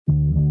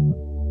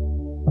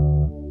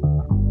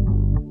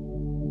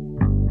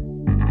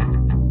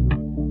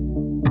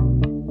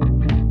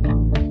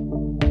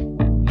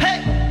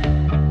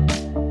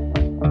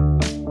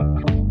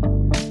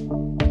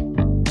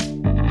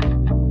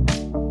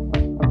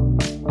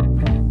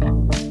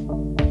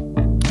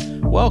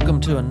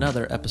Welcome to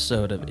another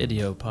episode of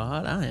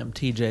Idiopod. I am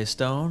TJ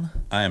Stone.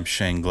 I am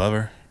Shane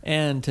Glover.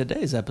 And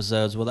today's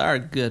episode's with our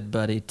good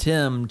buddy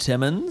Tim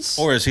Timmons.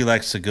 Or as he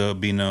likes to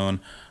be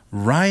known,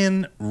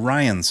 Ryan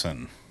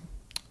Ryanson.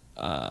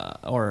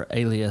 Or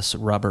alias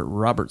Robert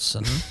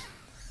Robertson.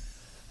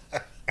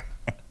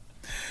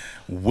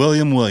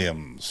 William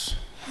Williams.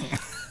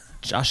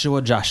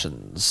 Joshua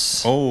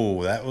Joshins.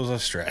 Oh, that was a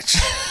stretch.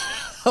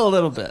 A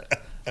little bit.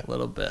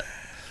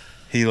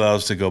 He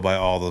loves to go by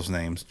all those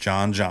names.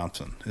 John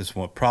Johnson is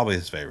probably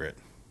his favorite.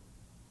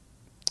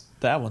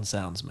 That one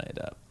sounds made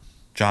up.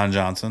 John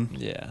Johnson?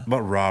 Yeah.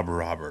 But Rob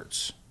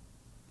Roberts.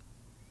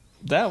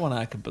 That one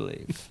I can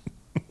believe.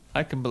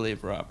 I can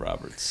believe Rob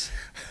Roberts.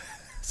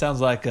 Sounds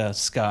like a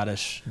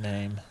Scottish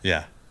name.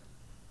 Yeah.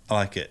 I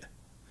like it.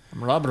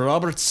 I'm Robert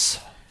Roberts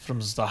from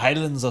the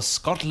Highlands of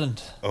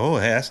Scotland. Oh,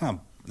 hey, that's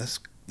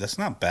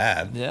not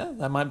bad. Yeah,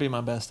 that might be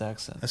my best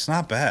accent. That's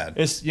not bad.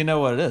 You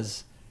know what it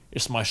is?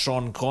 It's my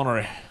Sean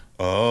Connery.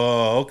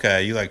 Oh,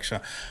 okay. You like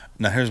Sean.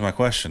 Now, here's my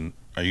question.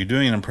 Are you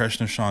doing an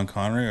impression of Sean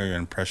Connery or an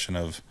impression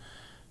of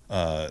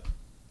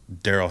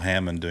Daryl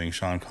Hammond doing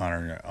Sean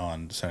Connery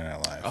on Saturday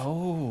Night Live?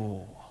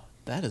 Oh,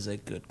 that is a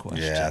good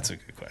question. Yeah, that's a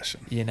good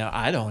question. You know,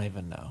 I don't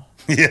even know.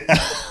 Yeah.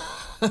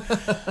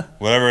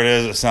 Whatever it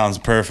is, it sounds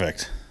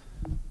perfect.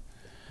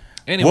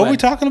 Anyway. What are we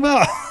talking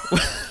about?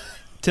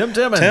 Tim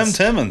Timmons. Tim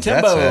Timmons.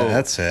 Timbo.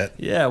 That's it.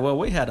 Yeah, well,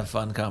 we had a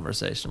fun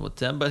conversation with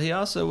Tim, but he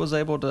also was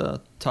able to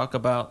talk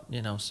about,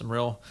 some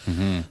real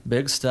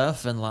big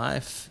stuff in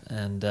life.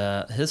 And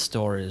his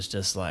story is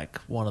just like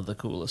one of the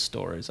coolest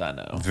stories I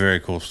know. Very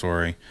cool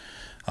story.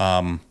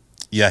 A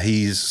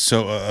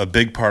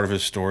big part of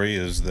his story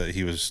is that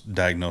he was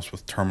diagnosed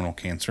with terminal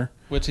cancer.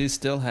 Which he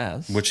still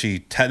has. Which he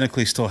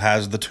technically still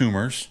has the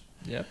tumors.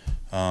 Yep.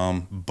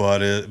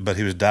 But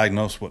he was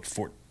diagnosed,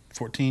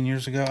 14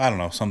 years ago? I don't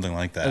know, something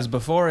like that. It was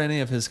before any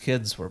of his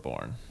kids were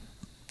born.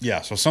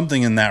 Yeah, so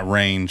something in that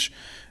range,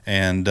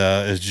 and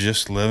is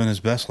just living his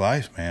best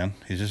life, man.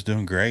 He's just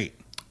doing great.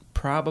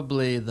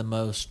 Probably the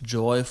most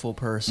joyful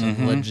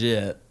person,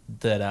 legit,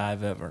 that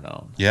I've ever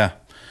known. Yeah,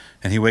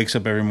 and he wakes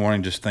up every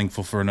morning just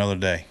thankful for another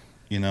day,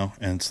 and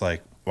it's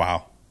like,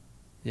 wow.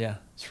 Yeah.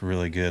 It's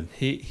really good.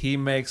 He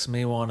makes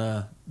me want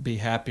to be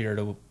happier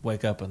to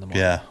wake up in the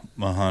morning. Yeah,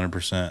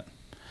 100%.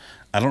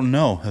 I don't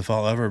know if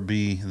I'll ever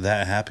be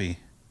that happy.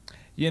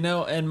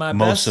 In my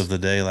most of the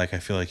day, like I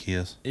feel like he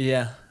is.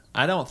 Yeah,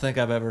 I don't think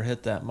I've ever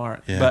hit that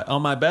mark. Yeah. But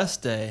on my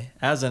best day,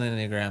 as an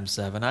Enneagram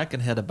 7, I can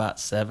hit about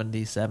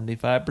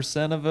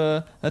 70-75% of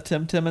a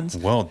Tim Timmons.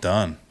 Well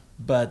done.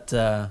 But,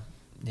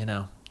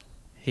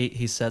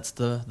 he sets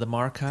the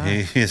mark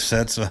high. He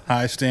sets a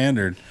high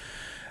standard.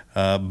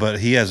 But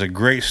he has a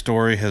great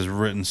story, has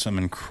written some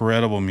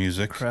incredible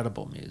music.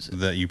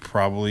 That you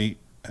probably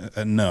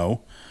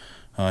know.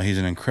 He's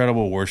an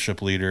incredible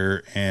worship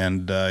leader,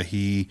 and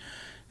he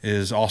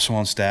is also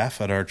on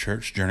staff at our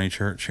church, Journey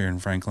Church here in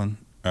Franklin.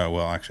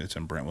 Actually, it's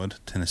in Brentwood,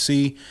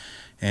 Tennessee.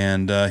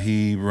 And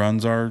he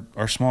runs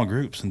our small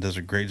groups and does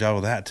a great job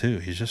with that, too.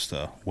 He's just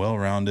a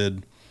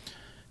well-rounded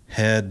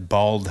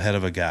bald head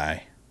of a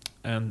guy.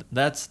 And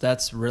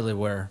that's really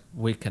where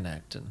we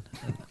connect and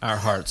our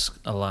hearts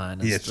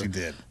align. Yes, you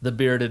did. The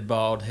bearded,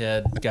 bald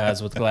head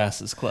guys with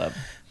glasses club.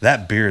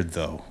 That beard,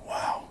 though,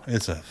 wow,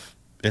 it's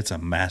a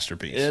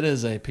masterpiece. It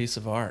is a piece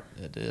of art.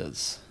 It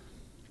is.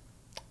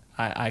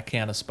 I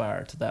can't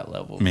aspire to that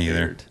level of Me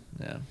beard.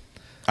 either. Yeah.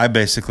 I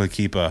basically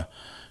keep a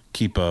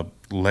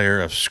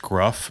layer of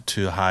scruff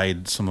to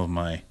hide some of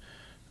my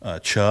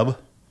chub.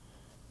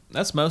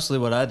 That's mostly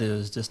what I do,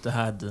 is just to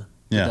hide the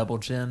double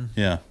chin.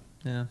 Yeah.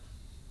 Yeah.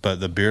 But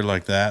the beard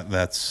like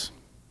that's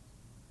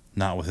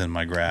not within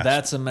my grasp.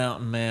 That's a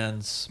mountain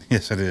man's.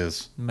 Yes, it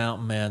is.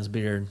 Mountain man's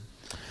beard.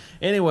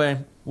 Anyway,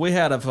 we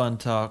had a fun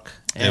talk.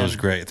 It was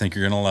great. I think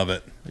you're going to love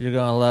it. You're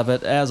going to love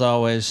it. As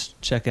always,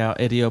 check out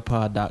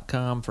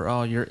idiopod.com for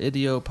all your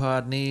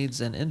Idiopod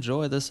needs, and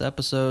enjoy this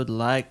episode.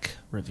 Like,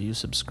 review,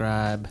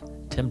 subscribe.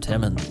 Tim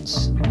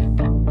Timmons.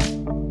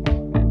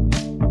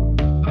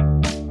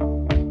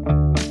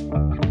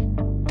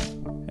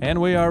 And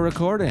we are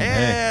recording.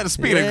 And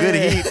speaking of good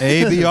heat.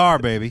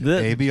 ABR, baby.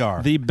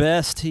 ABR. The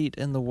best heat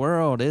in the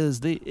world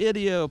is the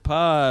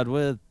Idiopod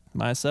with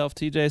myself,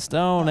 TJ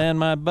Stone, and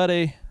my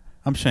buddy.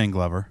 I'm Shane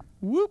Glover.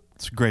 Whoop.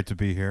 It's great to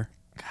be here.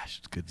 Gosh,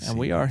 it's good to see And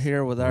we you. are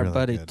here with our Really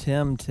buddy good.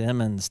 Tim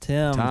Timmons.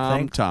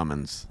 Tom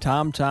Timmons.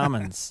 Tom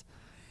Timmons.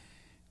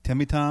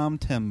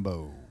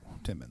 Timbo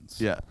Timmons.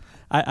 Yeah.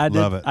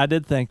 Love it. I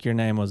did think your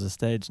name was a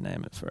stage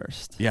name at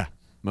first. Yeah.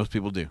 Most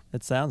people do.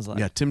 It sounds like.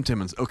 Yeah, Tim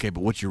Timmons. Okay,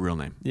 but what's your real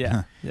name?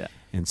 Yeah. Yeah.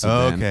 And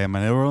so Okay,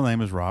 my real name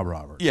is Rob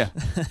Roberts. Yeah.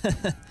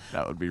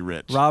 That would be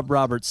rich. Rob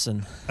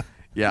Robertson.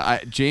 Yeah,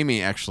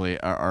 Jamie, actually,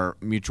 our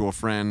mutual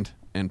friend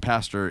and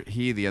pastor,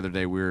 the other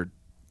day we were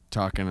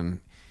talking, and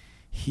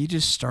he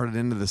just started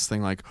into this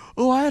thing like,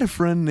 oh, I had a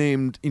friend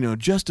named,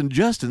 Justin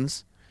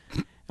Justins.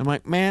 I'm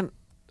like, man,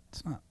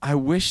 I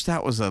wish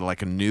that was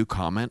a new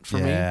comment for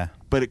me.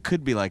 But it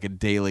could be like a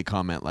daily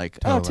comment like,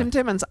 Totally. oh, Tim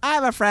Timmons, I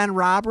have a friend,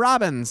 Rob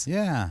Robbins.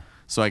 Yeah.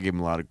 So I gave him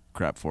a lot of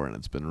crap for it, and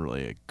it's been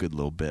really a good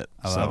little bit.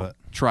 I love it.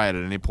 Try it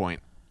at any point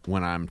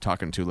when I'm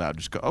talking too loud.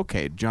 Just go,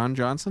 okay, John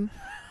Johnson.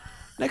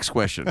 Next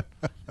question.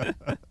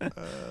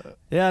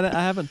 Yeah,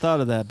 I haven't thought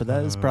of that, but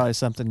that is probably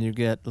something you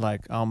get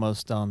like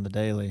almost on the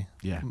daily.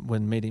 Yeah.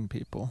 When meeting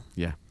people.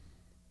 Yeah.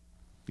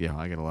 Yeah,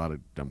 I get a lot of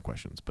dumb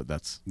questions, but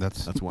that's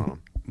one of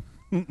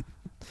them.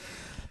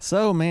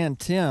 So, man,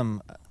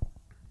 Tim,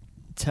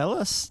 tell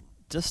us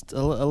just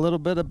a little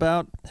bit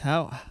about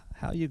how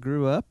you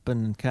grew up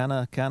and kind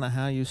of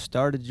how you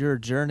started your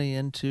journey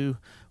into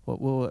what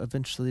will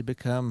eventually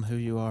become who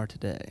you are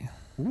today.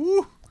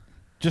 Woo!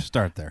 Just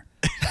start there.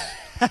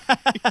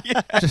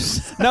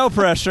 Just no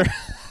pressure.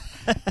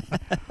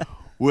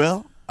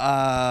 Well,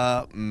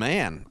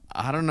 man,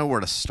 I don't know where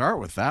to start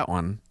with that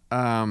one.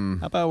 How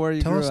about where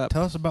you grew up?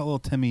 Tell us about little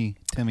Timmy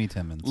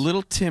Timmons.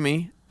 Little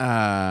Timmy,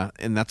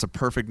 and that's a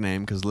perfect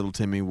name because little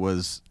Timmy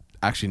was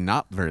actually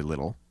not very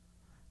little,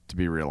 to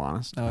be real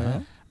honest. Oh, yeah?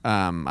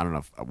 I don't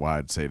know why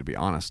I'd say to be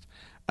honest.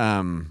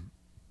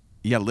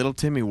 Yeah, little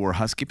Timmy wore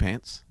husky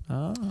pants,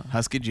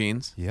 husky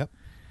jeans. Yep.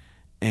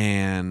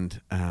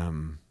 And,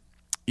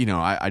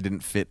 I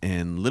didn't fit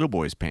in little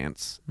boys'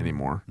 pants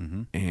anymore.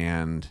 Mm-hmm.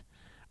 And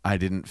I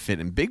didn't fit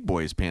in big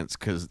boys' pants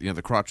because,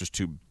 the crotch was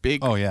too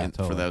big totally.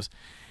 for those.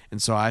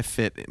 And so I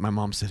fit. My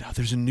mom said,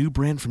 there's a new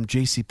brand from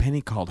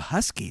JCPenney called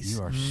Huskies.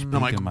 You are speaking and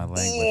I'm like, my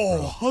language,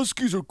 bro.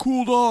 Huskies are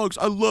cool dogs.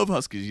 I love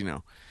Huskies,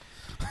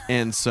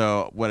 And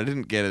so what I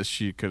didn't get is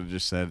she could have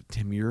just said,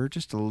 Tim, you're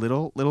just a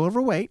little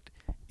overweight.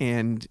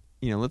 And,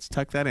 let's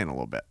tuck that in a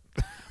little bit.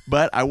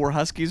 But I wore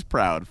Huskies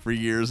proud for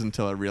years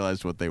until I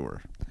realized what they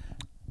were.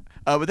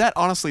 But that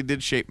honestly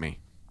did shape me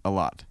a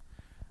lot.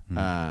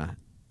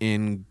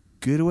 In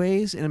good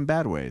ways and in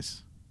bad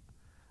ways.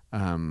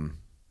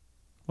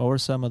 What were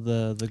some of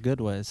the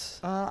good ways?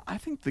 I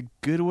think the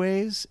good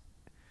ways.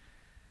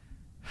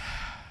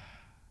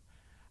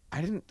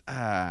 I didn't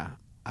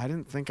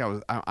think I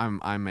was.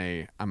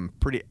 I'm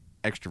pretty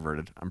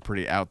extroverted. I'm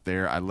pretty out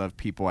there. I love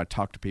people. I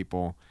talk to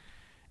people,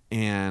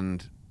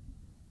 and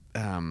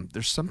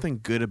there's something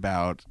good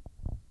about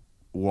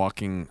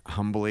walking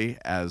humbly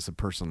as a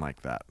person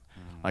like that.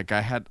 Like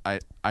I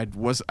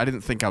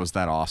didn't think I was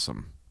that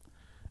awesome.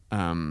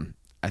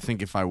 I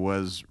think if I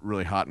was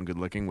really hot and good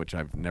looking, which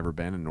I've never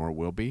been and nor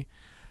will be,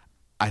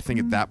 I think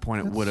at that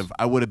point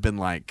I would have been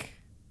like,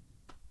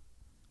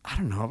 I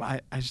don't know. I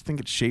just think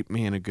it shaped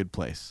me in a good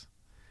place,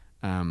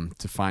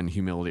 to find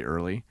humility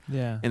early.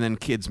 Yeah. And then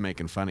kids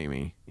making fun of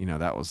me,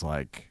 that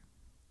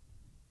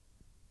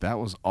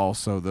was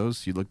also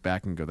those, you look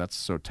back and go, that's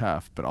so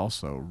tough, but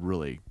also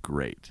really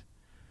great.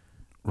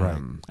 Right.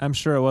 I'm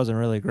sure it wasn't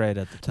really great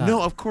at the time.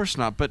 No, of course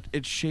not. But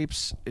it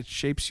shapes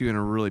you in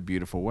a really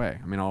beautiful way.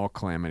 I mean, all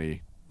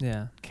calamity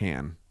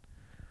can.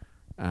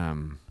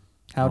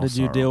 How did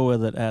you deal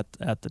with it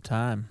at the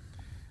time?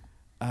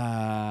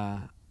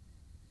 I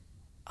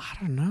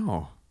don't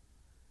know.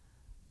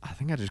 I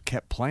think I just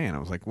kept playing. I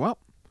was like, well,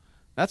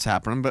 that's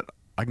happening, but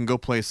I can go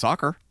play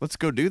soccer. Let's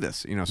go do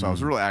this. So I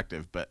was really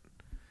active, but.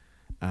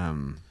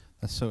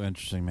 That's so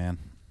interesting, man.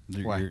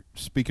 Why? You're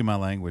speaking my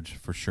language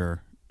for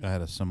sure. I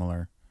had a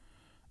similar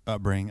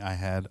upbringing. I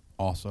had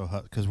also,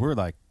 because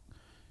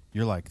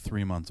you're like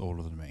 3 months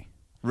older than me.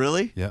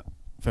 Really? Yeah.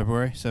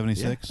 February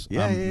 76.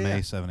 Yeah. I'm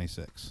May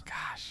 76.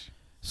 Gosh.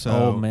 So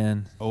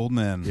Old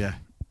men. Yeah.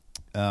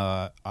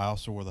 I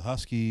also wore the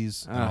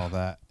Huskies and all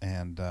that.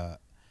 And,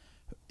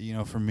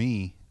 for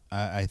me,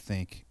 I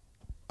think,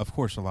 of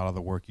course, a lot of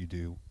the work you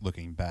do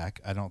looking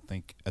back, I don't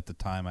think at the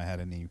time I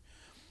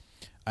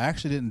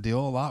actually didn't deal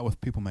a lot with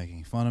people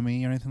making fun of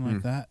me or anything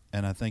like that.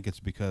 And I think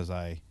it's because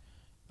I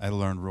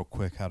learned real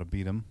quick how to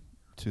beat them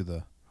to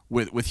the...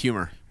 With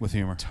humor. With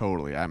humor.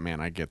 Totally.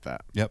 I get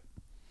that. Yep.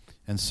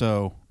 And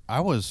so I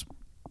was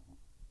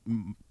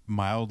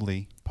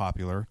mildly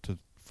popular, to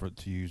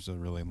use a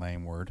really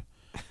lame word.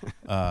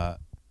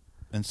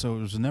 And so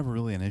it was never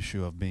really an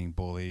issue of being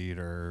bullied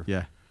or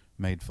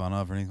made fun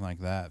of or anything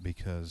like that,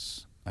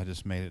 because I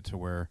just made it to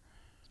where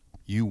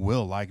you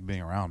will like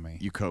being around me.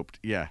 You coped.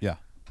 Yeah. Yeah.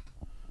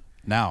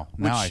 Now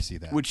I see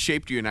that. Which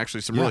shaped you in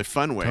actually some really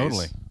fun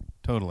ways.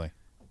 Totally.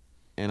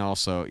 And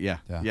also,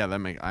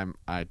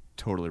 I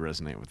totally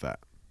resonate with that.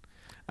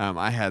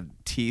 I had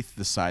teeth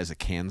the size of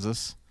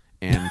Kansas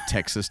and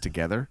Texas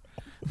together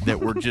that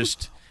were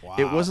just. Wow.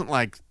 It wasn't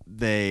like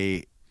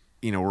they,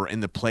 were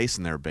in the place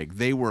and they were big.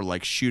 They were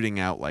like shooting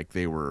out like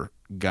they were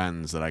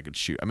guns that I could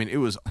shoot. I mean, it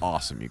was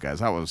awesome, you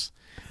guys.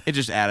 It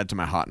just added to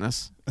my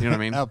hotness. You know what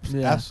I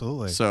mean?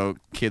 Absolutely. So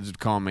kids would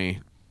call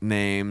me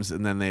names,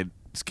 and then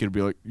this kid would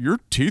be like, "Your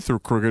teeth are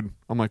crooked."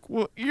 I'm like,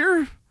 "Well,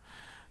 you're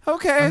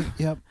okay."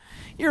 Yep.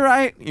 You're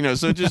right.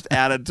 So it just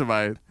added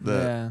to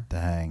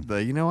dang.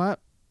 You know what?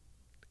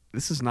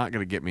 This is not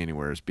going to get me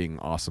anywhere as being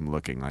awesome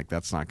looking. Like,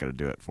 that's not going to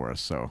do it for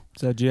us. So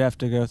did you have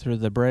to go through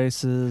the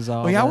braces?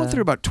 I went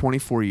through about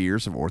 24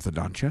 years of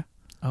orthodontia.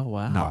 Oh,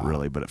 wow. Not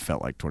really, but it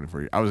felt like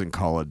 24 years. I was in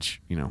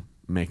college,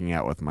 making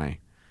out with my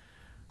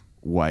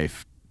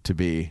wife to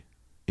be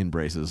in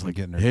braces. Like,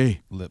 getting her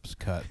lips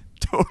cut.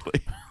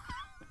 Totally.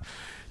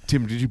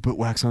 Tim, did you put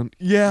wax on?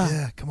 Yeah.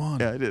 Yeah, come on.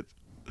 Yeah, I did.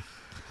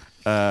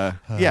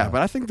 Yeah,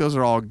 but I think those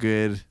are all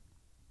good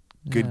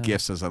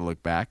gifts as I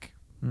look back.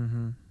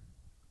 Mm-hmm.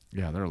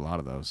 Yeah, there are a lot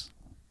of those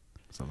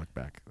as I look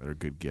back. That are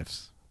good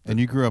gifts. And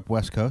you grew up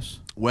West Coast?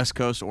 West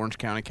Coast, Orange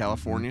County,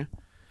 California.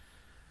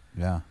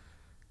 Yeah.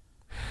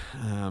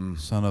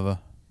 Son of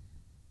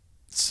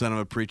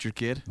a preacher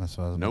kid. That's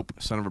what I was Nope,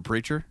 son of a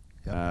preacher.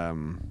 Yep.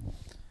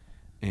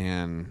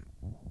 And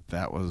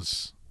that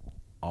was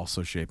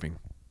also shaping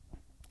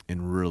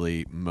in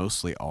really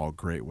mostly all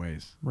great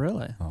ways.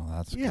 Really? Oh,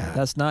 that's Yeah. good.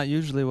 That's not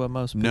usually what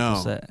most people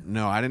say.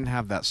 No, I didn't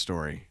have that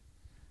story.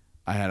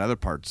 I had other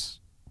parts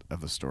of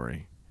the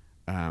story.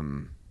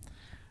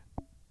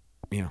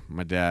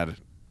 My dad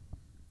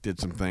did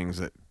some things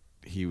that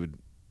he would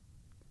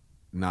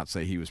not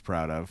say he was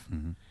proud of,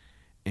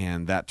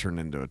 and that turned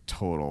into a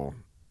total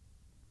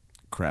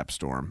crap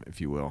storm, if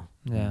you will.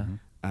 Yeah.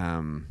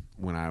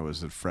 When I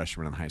was a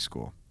freshman in high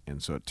school,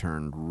 and so it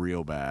turned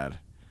real bad.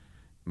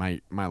 My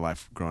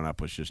life growing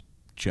up was just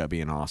chubby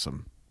and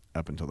awesome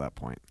up until that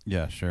point.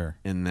 Yeah, sure.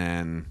 And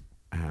then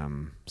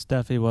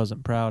stuff he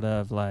wasn't proud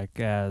of, like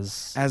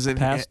as it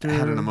pastor.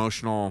 had an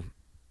emotional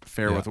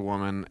affair Yeah. with a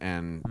woman,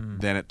 and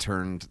then it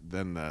turned.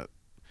 Then the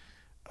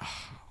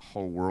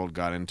whole world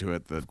got into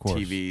it. The course.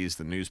 TVs,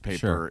 the newspaper.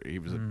 Sure. He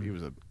was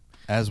a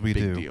As we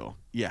big do. deal.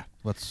 Yeah.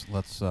 Let's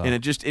And it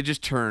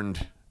just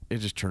turned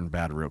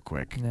bad real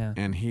quick. Yeah.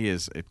 And he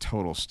is a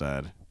total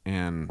stud.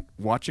 And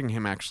watching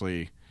him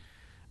actually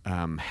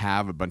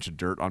have a bunch of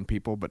dirt on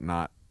people, but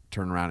not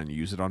turn around and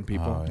use it on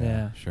people, Oh,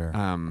 Yeah. sure.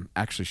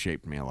 actually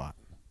shaped me a lot.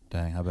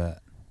 Dang, I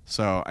bet.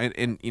 So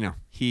and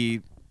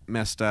he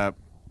messed up,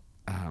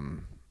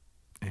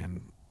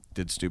 and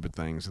did stupid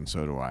things, and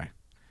so do I.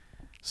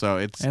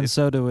 So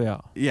so do we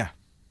all. yeah.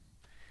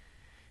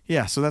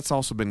 Yeah, so that's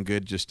also been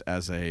good just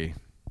as a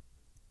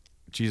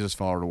Jesus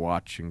follower to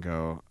watch and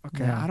go,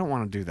 okay, Yeah. I don't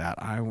want to do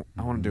that. I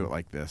want to do it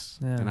like this.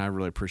 Yeah. And I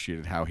really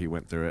appreciated how he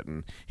went through it.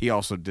 And he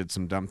also did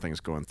some dumb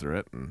things going through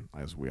it, and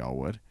as we all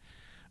would.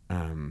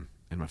 And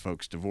my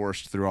folks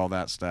divorced through all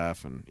that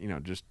stuff, and,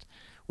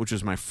 which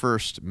was my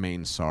first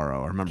main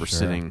sorrow. I remember Sure.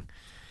 sitting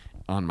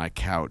on my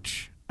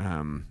couch,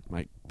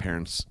 my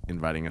parents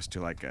inviting us to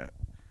like a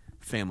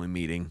family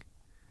meeting.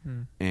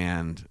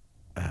 And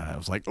I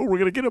was like, oh, we're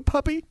going to get a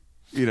puppy,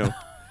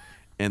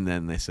 And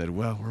then they said,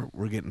 well,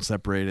 we're getting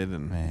separated.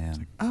 And Man. it's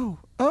like, oh,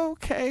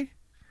 okay.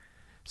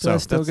 So I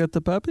still that's- get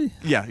the puppy?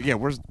 Yeah.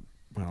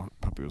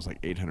 Puppy was like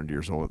 800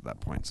 years old at that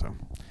point. So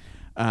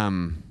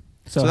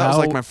So that was how-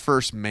 like my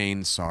first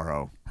main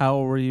sorrow. How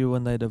old were you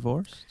when they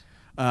divorced?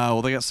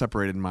 Well, they got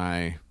separated in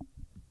my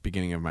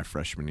beginning of my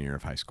freshman year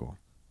of high school,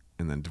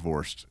 and then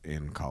divorced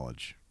in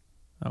college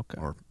Okay.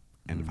 or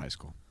end of high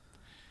school.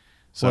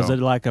 Was it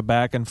like a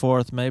back and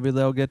forth? Maybe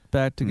they'll get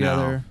back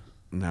together.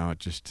 No, it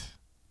just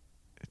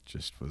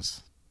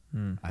was.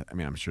 I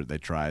mean, I'm sure they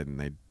tried and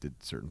they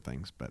did certain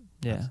things, but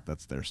Yeah.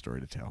 that's their story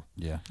to tell.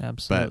 Yeah.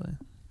 Absolutely.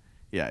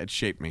 Yeah, it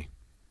shaped me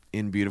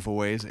in beautiful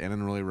ways and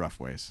in really rough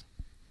ways.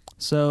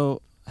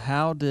 So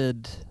how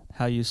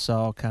you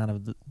saw kind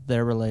of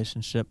their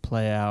relationship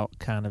play out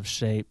kind of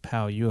shape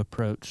how you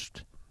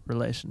approached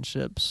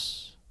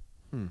relationships?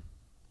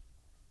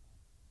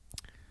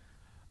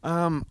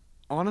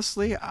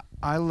 Honestly,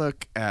 I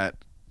look at,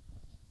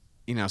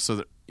 there's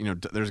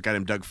a guy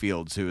named Doug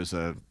Fields who is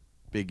a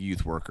big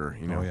youth worker,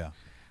 Oh, yeah.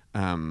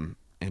 and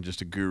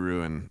just a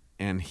guru.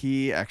 And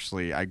he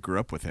actually, I grew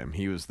up with him.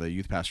 He was the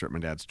youth pastor at my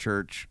dad's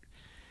church.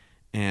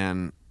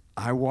 And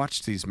I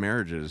watched these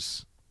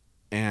marriages,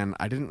 and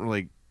I didn't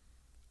really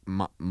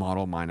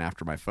model mine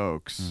after my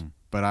folks,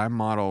 but I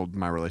modeled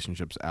my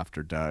relationships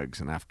after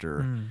Doug's and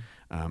after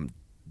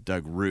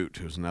Doug Root,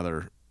 who's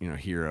another,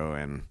 hero,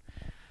 and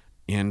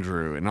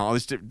Andrew, and all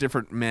these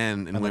different men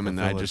and like a women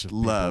that I village just of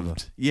people loved.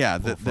 to Yeah,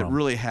 pull that from.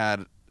 really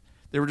had,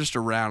 they were just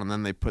around, and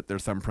then they put their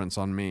thumbprints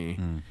on me.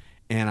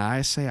 And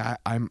I say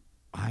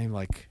I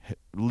like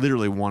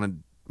literally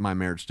wanted my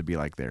marriage to be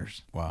like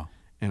theirs. Wow.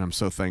 And I'm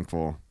so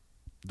thankful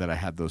that I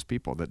had those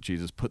people, that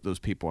Jesus put those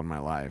people in my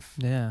life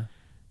Yeah.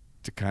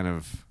 to kind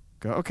of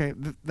go, okay,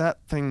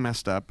 that thing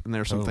messed up, and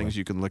there's some Totally. things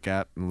you can look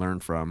at and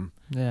learn from,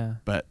 Yeah.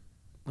 but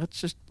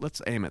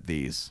let's aim at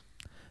these.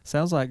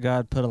 Sounds like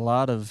God put a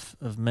lot of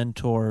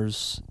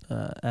mentors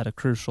at a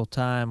crucial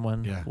time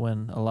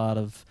when a lot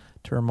of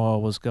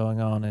turmoil was going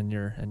on in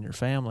your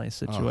family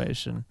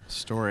situation.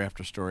 Story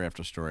after story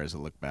after story as I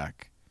look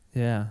back.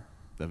 Yeah.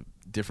 The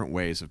different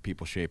ways of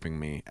people shaping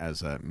me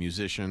as a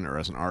musician or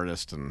as an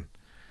artist and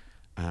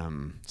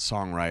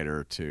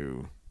songwriter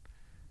to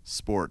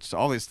sports, to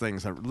all these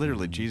things that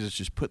literally Jesus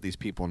just put these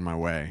people in my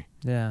way,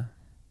 Yeah.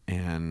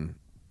 and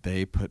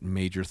they put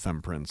major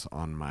thumbprints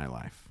on my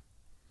life,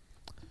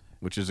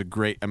 which is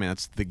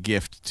that's the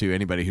gift to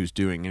anybody who's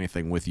doing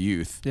anything with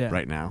youth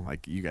right now,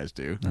 like you guys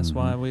do. That's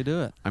why we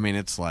do it. I mean,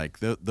 it's like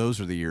those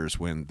are the years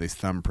when the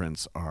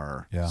thumbprints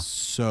are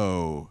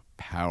so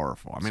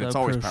powerful. I mean, So it's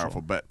always crucial.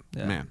 powerful, but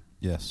man,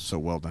 Yes. so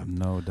well done.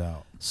 No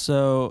doubt.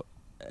 So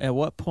at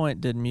what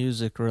point did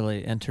music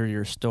really enter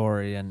your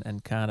story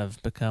and kind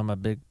of become a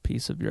big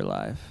piece of your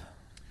life?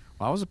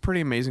 I was a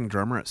pretty amazing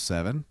drummer at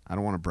 7. I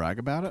don't want to brag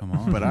about it. Come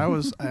on. But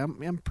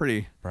I'm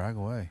pretty. Brag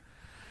away.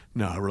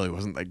 No, I really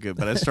wasn't that good.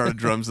 But I started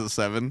drums at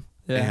 7.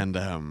 Yeah.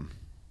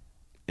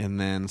 And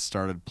then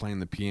started playing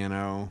the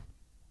piano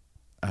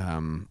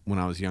when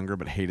I was younger,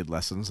 but hated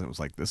lessons. It was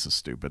like, this is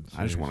stupid.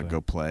 I just want to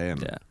go play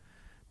and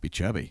be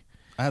chubby.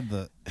 I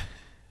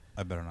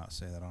better not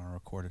say that on a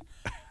recorded.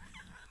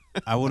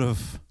 I would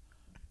have,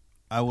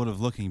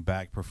 looking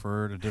back,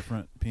 preferred a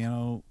different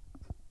piano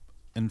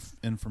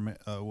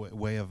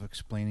way of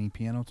explaining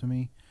piano to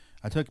me.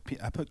 I put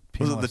piano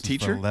Was it the lessons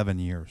teacher? for 11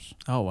 years.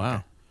 Oh,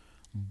 wow.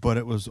 But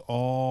it was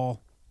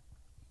all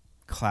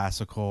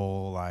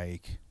classical,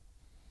 like,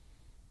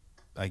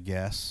 I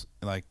guess,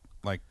 like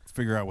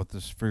figure out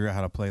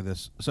how to play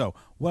this. So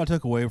what I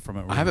took away from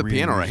it was I have a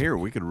piano right music. here.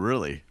 We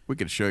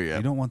could show you.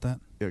 You don't want that?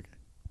 Okay.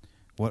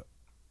 What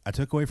I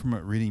took away from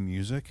it, reading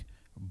music,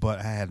 but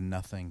I had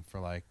nothing for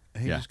like,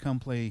 hey, just come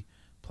play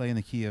in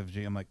the key of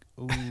G. I'm like,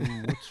 ooh,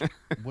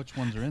 which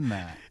ones are in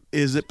that?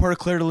 Is it part of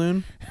Claire de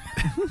Lune?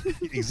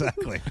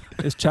 Exactly.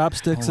 Is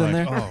chopsticks in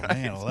there? Oh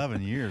man,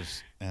 11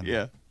 years. And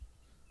Yeah.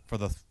 for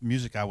the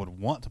music I would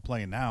want to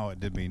play now, it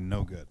did me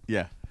no good.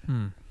 Yeah.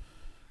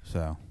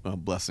 So Well,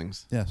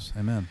 blessings. yes,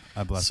 amen.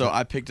 I bless. So it.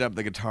 I picked up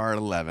the guitar at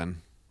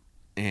 11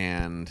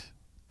 and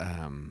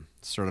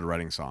started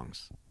writing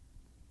songs.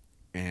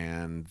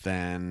 And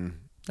then,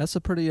 That's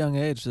a pretty young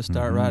age to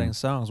start writing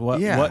songs.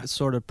 What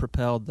sort of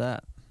propelled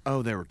that?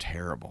 oh, they were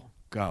terrible.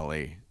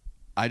 Golly.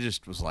 I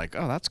just was like,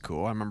 oh, that's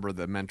cool. I remember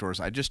the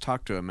mentors. I just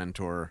talked to a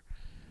mentor,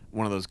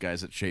 one of those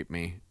guys that shaped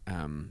me,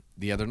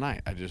 the other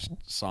night. I just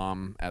saw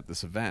him at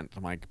this event.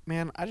 I'm like,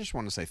 man, I just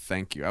want to say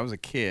thank you. I was a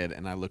kid,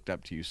 and I looked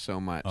up to you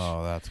so much.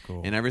 Oh, that's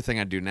cool. And everything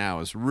I do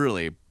now is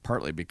really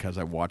partly because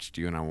I watched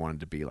you and I wanted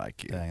to be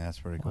like you. Dang, that's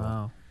pretty cool.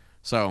 Wow.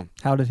 So,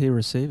 How did he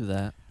receive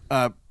that?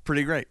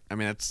 pretty great. I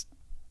mean, it's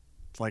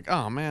like,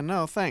 oh, man,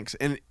 no, thanks.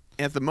 And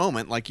at the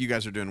moment, like you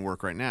guys are doing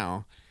work right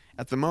now,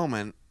 at the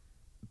moment,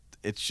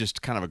 it's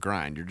just kind of a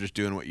grind. You're just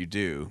doing what you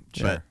do.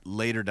 Sure. But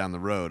later down the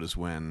road is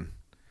when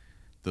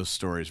those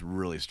stories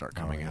really start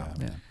coming out.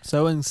 Yeah.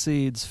 Sowing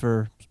seeds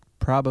for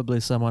probably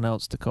someone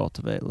else to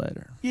cultivate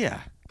later.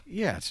 Yeah.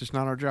 Yeah, it's just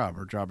not our job.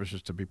 Our job is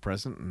just to be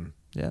present and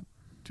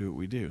do what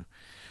we do.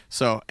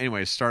 So,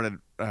 anyway, started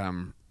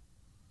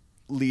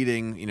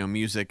leading,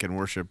 music and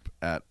worship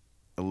at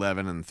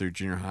 11 and through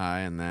junior high.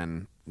 And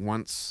then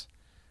once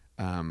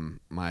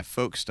my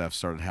folk stuff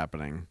started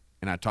happening,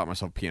 and I taught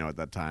myself piano at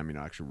that time,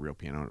 actually real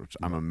piano, which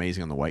I'm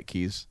amazing on the white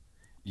keys.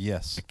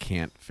 Yes. I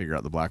can't figure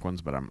out the black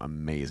ones, but I'm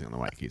amazing on the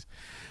white keys.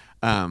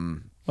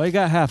 Well, you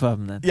got half of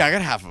them then. Yeah, I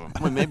got half of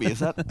them. Wait, maybe. Is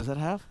that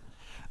half?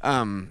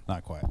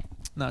 Not quite.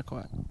 Not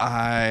quite.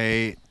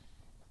 I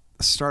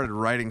started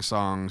writing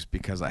songs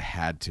because I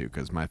had to,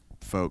 because my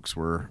folks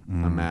were a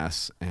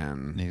mess,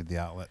 and Needed the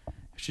outlet. it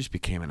just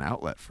became an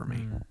outlet for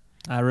me.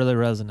 I really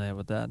resonate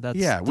with that. That's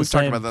Yeah, the we've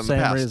talked about that in the same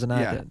past. reason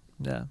I Yeah. did.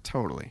 Yeah.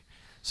 Totally.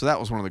 So that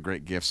was one of the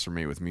great gifts for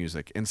me with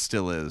music, and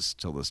still is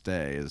till this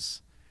day,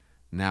 is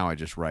now I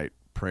just write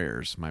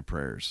prayers, my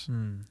prayers,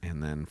 and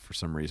then for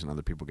some reason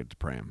other people get to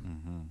pray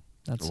them.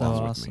 That's It so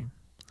lives with me. awesome.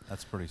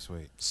 That's pretty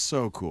sweet.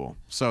 So cool.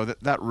 So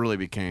that really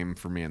became,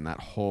 for me in that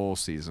whole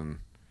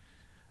season,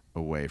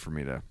 a way for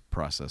me to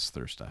process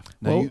through stuff.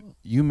 Now, Well-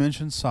 you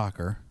mentioned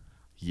soccer,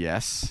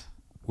 Yes.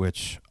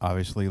 which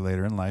obviously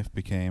later in life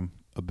became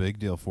a big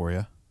deal for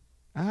you.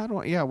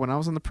 When I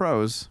was in the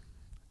pros.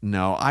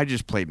 No, I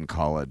just played in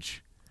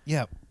college.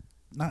 Yeah.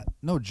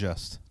 No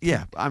just.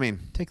 Yeah, I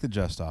mean, Take the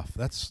just off.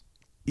 That's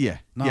yeah.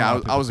 Not a Yeah,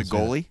 lot of I was a people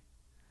consider goalie.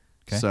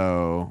 Okay.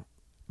 So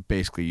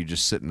basically you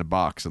just sit in a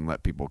box and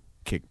let people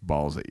kick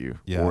balls at you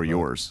Yeah, or but-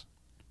 yours.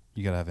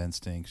 you got to have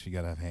instincts. You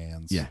got to have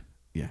hands. Yeah.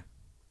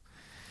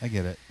 I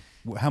get it.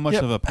 How much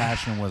of a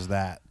passion was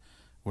that?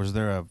 Was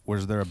there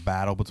a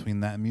battle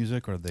between that and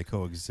music, or did they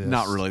coexist?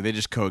 Not really. They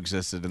just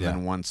coexisted, and Yeah.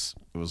 then once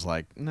it was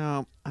like,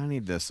 no, I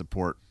need to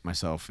support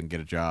myself and get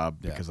a job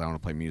because I want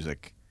to play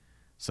music.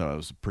 So it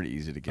was pretty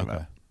easy to give Okay.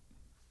 up.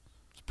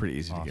 It's pretty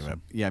easy to give up.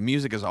 Awesome. Yeah,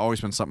 music has always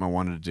been something I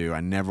wanted to do.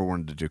 I never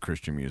wanted to do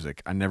Christian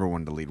music. I never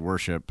wanted to lead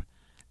worship,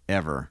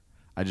 ever.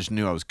 I just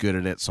knew I was good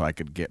at it, so I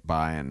could get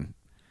by. And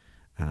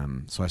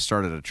so I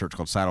started a church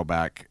called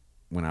Saddleback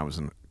when I was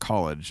in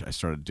college. I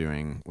started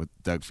doing, with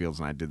Doug Fields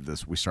and I did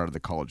this, we started the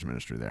college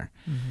ministry there.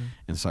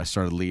 And so I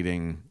started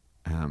leading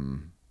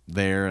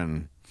there,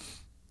 and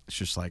it's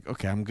just like,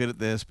 okay, I'm good at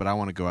this, but I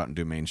want to go out and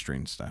do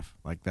mainstream stuff.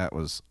 Like that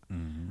was,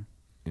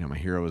 my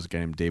hero was a guy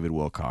named David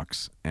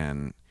Wilcox,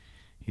 and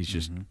he's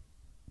just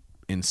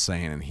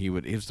insane. And he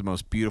was the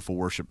most beautiful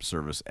worship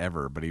service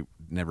ever, but he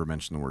never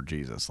mentioned the word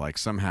Jesus. Like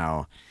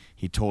somehow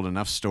he told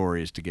enough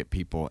stories to get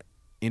people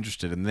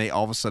interested, and they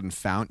all of a sudden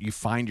you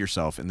find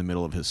yourself in the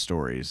middle of his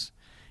stories,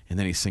 and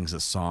then he sings a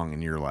song,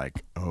 and you're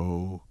like,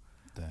 oh,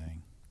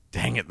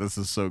 dang it, this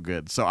is so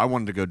good. So I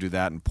wanted to go do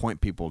that and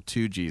point people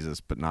to Jesus,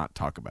 but not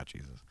talk about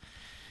Jesus.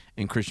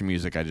 In Christian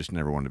music, I just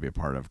never wanted to be a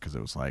part of, because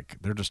it was like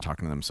they're just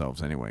talking to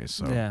themselves anyways.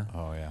 So Yeah.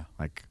 Oh yeah.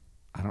 like,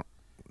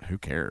 who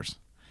cares?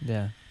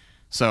 Yeah.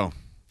 So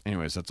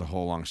anyways, that's a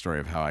whole long story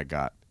of how I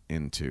got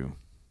into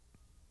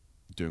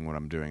doing what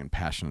I'm doing and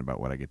passionate about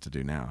what I get to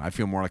do now. I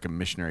feel more like a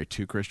missionary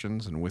to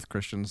Christians and with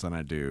Christians than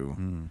I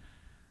do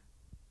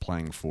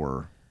playing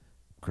for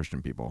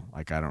Christian people.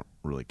 Like, I don't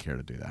really care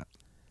to do that.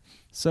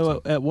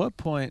 So at what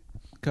point,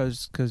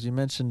 because you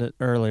mentioned it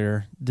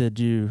earlier, did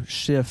you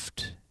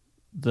shift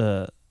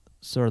the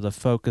sort of the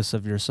focus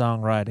of your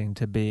songwriting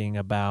to being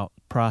about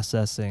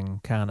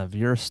processing kind of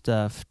your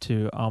stuff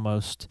to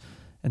almost,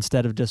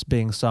 instead of just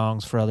being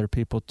songs for other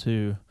people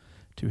to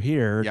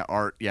hear,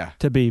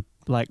 to be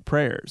like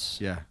prayers?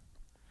 Yeah.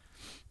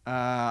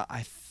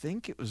 I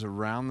think it was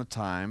around the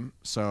time.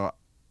 So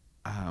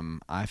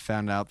I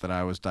found out that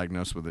I was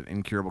diagnosed with an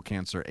incurable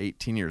cancer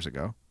 18 years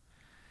ago.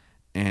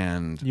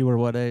 And you were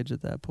what age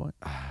at that point?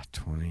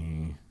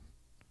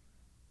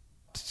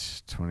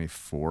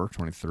 24,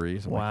 23,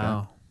 something like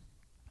that.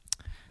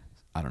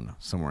 I don't know,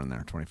 somewhere in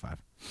there, 25.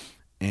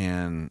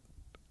 And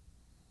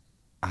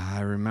I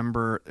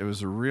remember it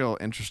was a real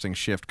interesting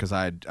shift because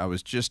I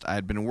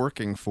had been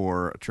working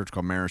for a church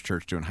called Mariners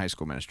Church doing high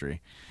school ministry,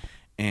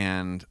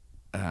 and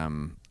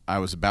I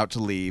was about to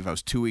leave. I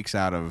was 2 weeks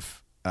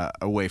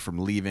away from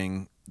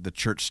leaving the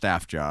church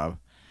staff job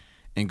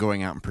and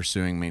going out and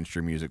pursuing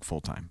mainstream music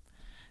full time.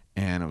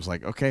 And I was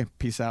like, okay,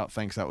 peace out,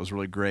 thanks, that was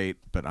really great,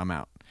 but I'm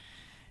out.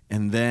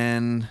 And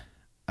then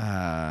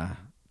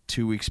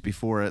 2 weeks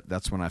before it,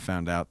 that's when I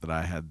found out that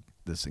I had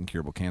this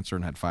incurable cancer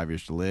and had 5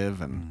 years to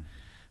live. And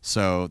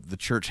so the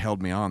church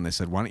held me on. They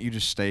said, why don't you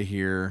just stay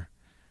here?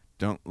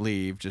 Don't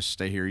leave. Just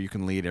stay here. You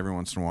can lead every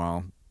once in a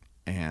while.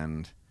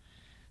 And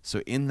so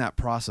in that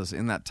process,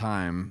 in that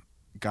time,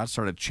 God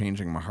started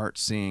changing my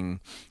heart. I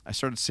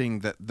started seeing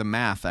that the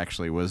math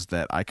actually was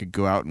that I could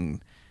go out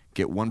and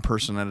get one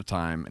person at a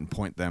time and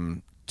point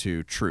them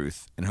to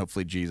truth, and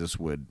hopefully Jesus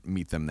would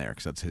meet them there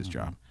because that's his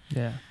job.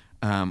 Yeah.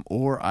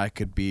 Or I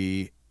could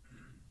be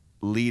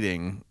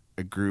leading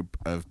a group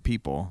of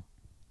people,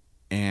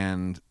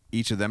 and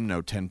each of them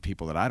know 10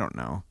 people that I don't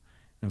know.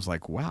 And it was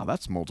like, wow,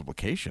 that's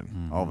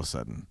multiplication all of a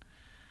sudden.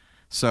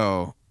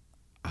 So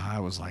I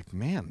was like,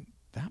 man,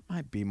 that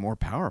might be more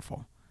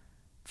powerful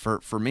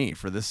for me,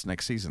 for this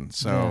next season.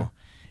 So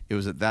it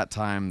was at that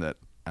time that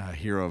a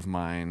hero of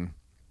mine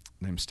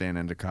named Stan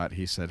Endicott,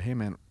 he said, hey,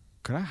 man,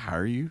 could I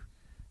hire you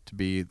to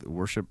be the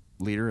worship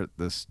leader at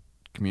this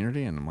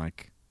community? And I'm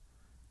like,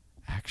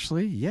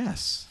 actually,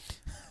 yes.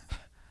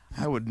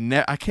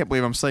 I can't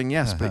believe I'm saying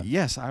yes, but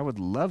yes, I would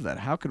love that.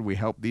 How could we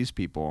help these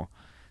people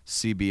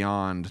see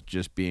beyond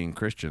just being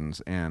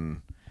Christians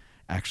and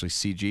actually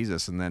see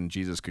Jesus, and then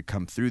Jesus could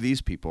come through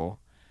these people?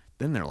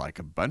 Then they're like,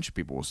 a bunch of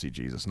people will see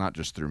Jesus, not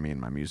just through me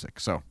and my music.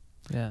 So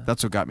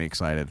that's what got me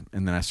excited.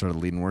 And then I started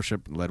leading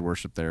worship, led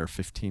worship there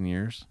 15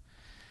 years,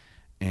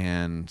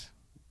 and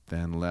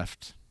then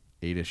left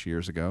 8-ish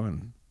years ago,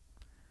 and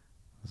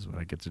this is what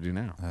I get to do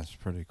now. That's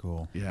pretty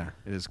cool. Yeah,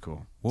 it is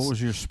cool. What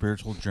was your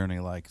spiritual journey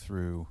like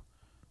through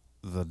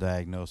the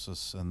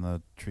diagnosis and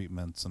the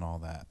treatments and all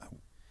that?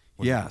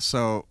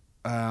 So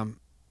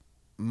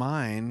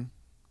mine,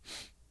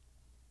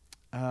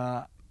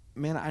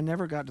 man, I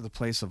never got to the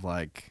place of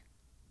like,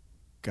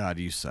 God,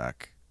 you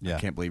suck. Yeah. I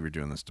can't believe you're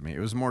doing this to me. It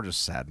was more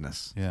just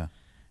sadness. Yeah.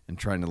 And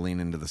trying to lean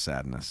into the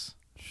sadness.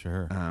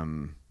 Sure.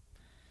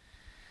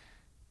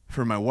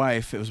 For my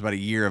wife, it was about a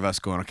year of us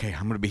going, okay,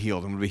 I'm going to be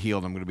healed. I'm going to be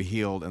healed. I'm going to be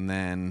healed. And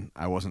then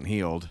I wasn't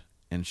healed.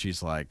 And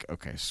she's like,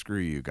 okay, screw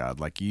you, God.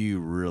 Like, you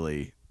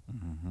really,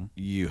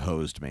 you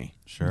hosed me.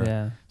 Sure.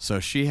 Yeah. So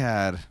she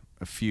had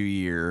a few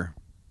year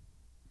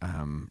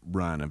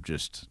run of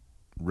just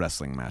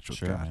wrestling match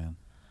with God. Man.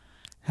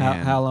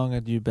 How long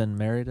had you been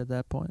married at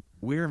that point?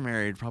 We were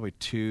married probably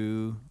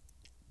 2-3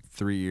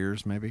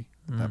 years maybe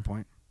at that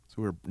point.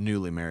 So we were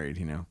newly married,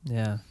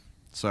 Yeah.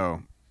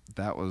 So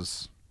that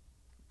was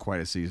quite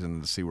a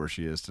season. To see where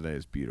she is today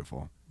is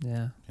beautiful.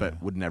 Yeah.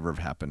 But would never have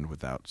happened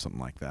without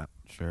something like that.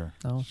 Sure.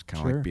 Oh, It's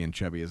kind of like being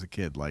chubby as a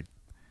kid. Like,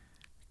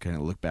 kind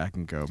of look back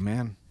and go,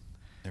 man,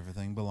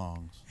 everything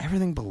belongs.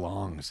 Everything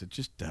belongs. It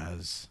just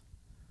does.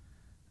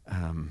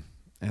 And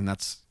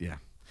that's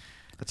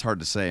hard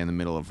to say in the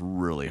middle of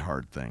really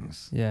hard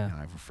things. Yeah. And I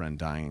have a friend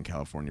dying in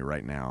California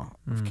right now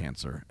of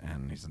cancer,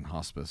 and he's in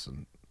hospice,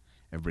 and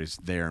everybody's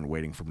there and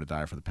waiting for him to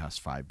die for the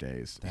past 5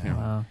 days.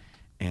 Wow.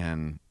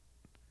 And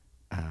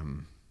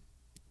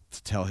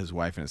to tell his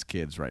wife and his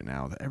kids right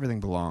now that everything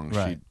belongs.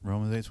 Right.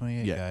 Romans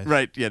 8:28, guys.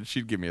 Right. Yeah,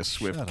 she'd give me a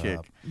swift Shut kick.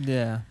 up.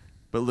 Yeah.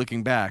 But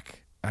looking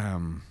back,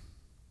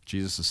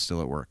 Jesus is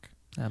still at work.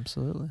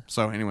 Absolutely.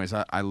 So anyways,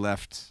 I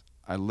left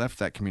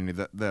that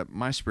community.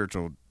 My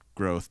spiritual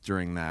growth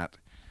during that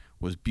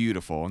was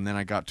beautiful, and then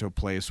I got to a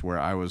place where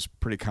I was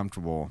pretty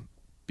comfortable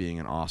being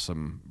an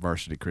awesome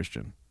varsity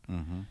Christian.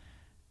 Mm-hmm.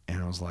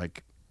 And I was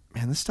like,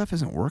 man, this stuff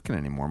isn't working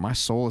anymore. My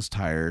soul is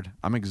tired.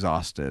 I'm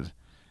exhausted.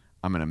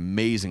 I'm an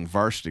amazing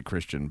varsity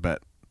Christian,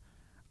 but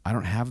I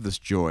don't have this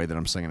joy that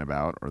I'm singing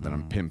about, or that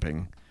I'm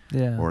pimping,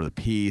 or the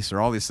peace, or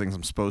all these things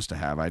I'm supposed to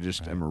have. I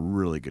just am a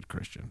really good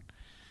Christian.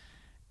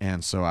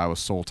 And so I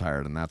was soul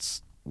tired, and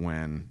that's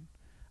when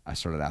I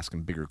started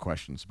asking bigger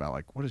questions about,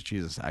 like, what does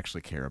Jesus actually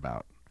care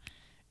about?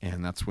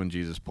 And that's when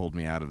Jesus pulled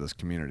me out of this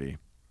community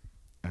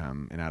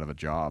and out of a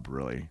job,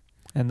 really.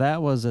 And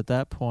that was at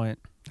that point.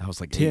 That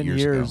was like 10 8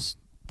 years ago.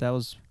 That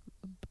was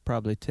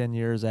probably 10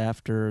 years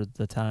after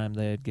the time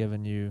they had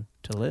given you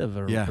to live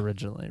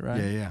originally,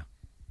 right? Yeah.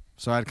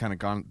 So I'd kind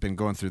of been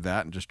going through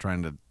that and just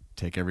trying to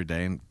take every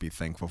day and be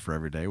thankful for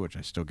every day, which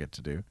I still get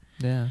to do.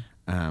 Yeah.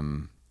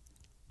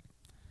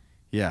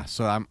 Yeah.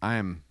 So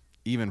I'm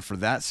even for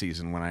that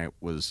season when I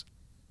was,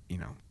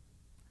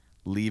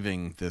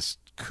 leaving this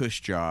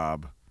cush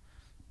job,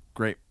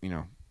 great,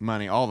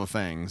 money, all the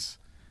things,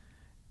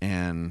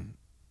 and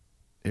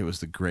it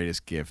was the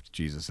greatest gift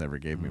Jesus ever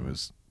gave me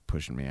was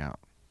pushing me out.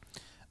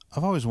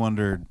 I've always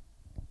wondered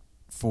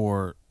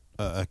for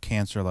a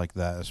cancer like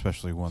that,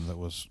 especially one that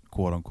was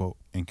quote unquote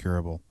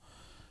incurable,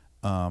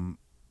 to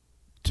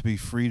be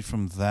freed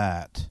from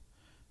that,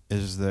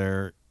 is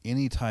there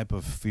any type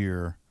of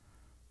fear,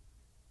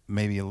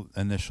 maybe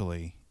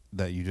initially,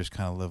 that you just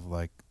kind of live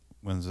like,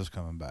 when's this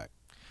coming back?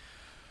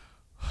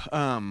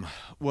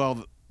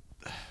 Well,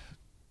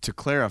 to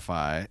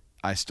clarify,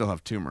 I still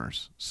have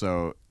tumors,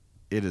 so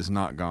it is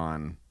not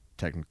gone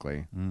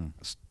technically.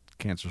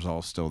 Cancer's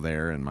all still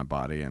there in my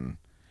body and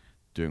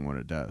doing what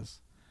it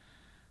does.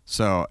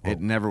 So it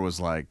never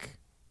was like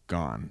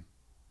gone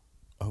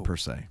per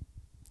se.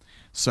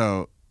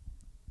 So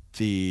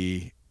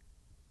the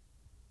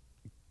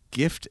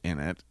gift in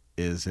it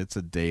is it's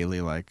a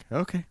daily like,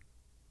 okay,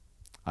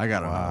 I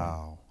got another one.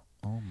 Wow.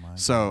 Oh my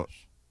So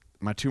gosh.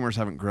 my tumors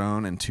haven't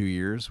grown in 2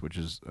 years, which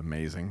is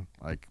amazing.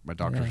 Like my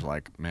doctor's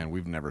like, man,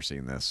 we've never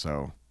seen this.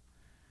 So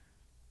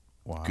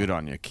good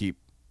on you. Keep,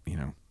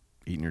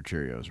 eating your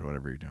Cheerios or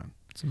whatever you're doing.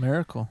 It's a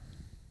miracle.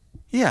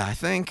 Yeah, I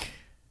think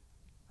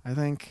I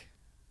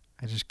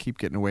just keep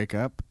getting to wake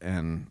up,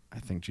 and I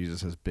think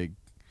Jesus has big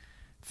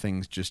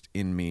things just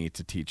in me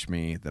to teach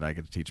me that I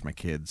get to teach my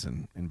kids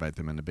and invite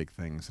them into big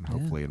things and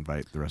hopefully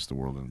invite the rest of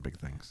the world into big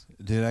things.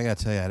 Dude, I got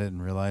to tell you, I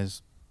didn't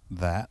realize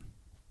that.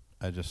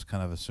 I just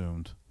kind of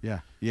assumed.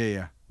 Yeah.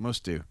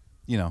 Most do.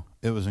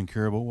 It was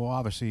incurable. Well,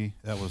 obviously,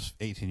 that was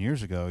 18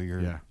 years ago.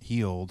 You're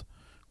healed,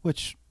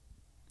 which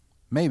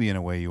maybe in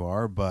a way you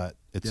are, but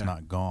it's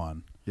not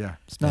gone. Yeah.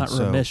 It's not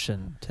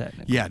remission,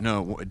 technically. Yeah,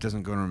 no, it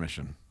doesn't go in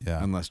remission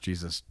unless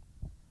Jesus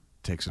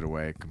takes it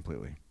away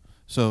completely.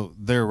 So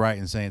they're right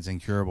in saying it's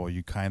incurable.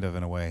 You kind of,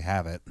 in a way,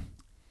 have it.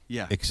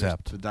 Yeah.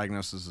 Except the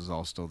diagnosis is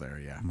all still there,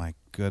 yeah. My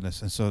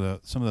goodness. And so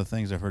some of the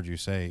things I've heard you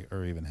say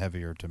are even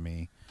heavier to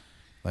me.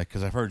 Like,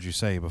 because I've heard you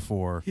say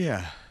before.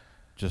 Yeah.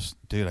 Just,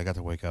 dude, I got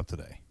to wake up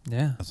today.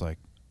 Yeah. It's like,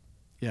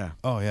 yeah.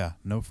 Oh, yeah.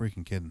 No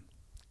freaking kidding.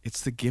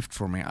 It's the gift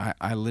for me.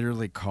 I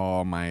literally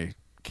call my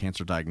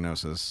cancer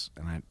diagnosis,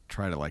 and I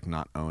try to like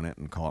not own it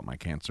and call it my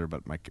cancer,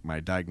 but my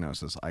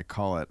diagnosis, I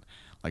call it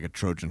like a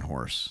Trojan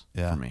horse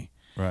for me.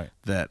 Right.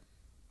 That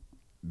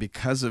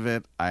because of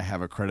it, I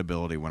have a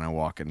credibility when I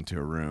walk into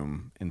a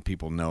room and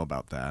people know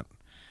about that.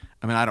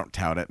 I mean, I don't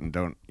tout it and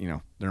don't,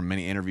 there are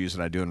many interviews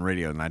that I do on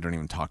radio and I don't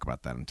even talk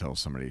about that until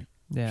somebody.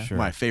 Yeah. Sure.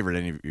 My favorite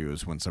interview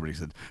is when somebody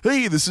said,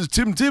 "Hey, this is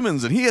Tim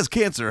Timmons and he has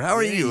cancer. How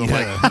are you?"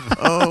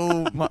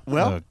 I'm like,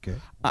 okay.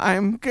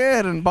 I'm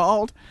good and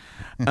bald.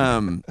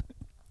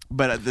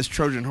 But this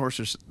Trojan horse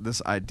is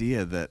this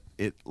idea that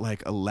it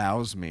like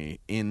allows me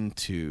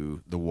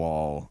into the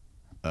wall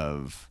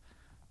of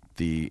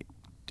the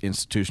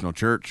institutional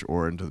church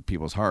or into the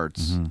people's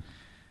hearts,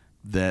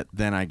 that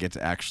then I get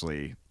to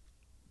actually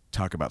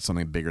talk about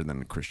something bigger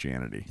than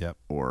Christianity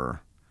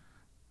or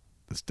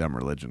this dumb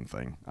religion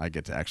thing. I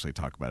get to actually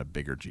talk about a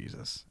bigger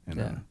Jesus.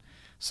 And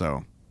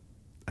so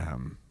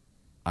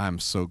I'm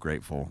so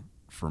grateful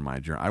for my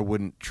journey. I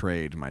wouldn't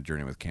trade my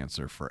journey with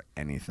cancer for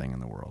anything in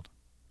the world.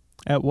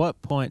 At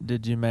what point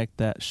did you make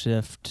that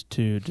shift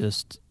to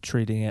just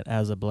treating it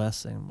as a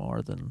blessing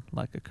more than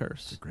like a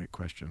curse? That's a great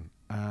question.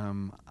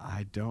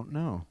 I don't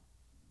know.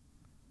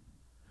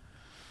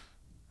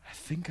 I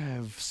think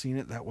I've seen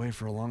it that way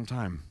for a long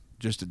time,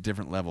 just at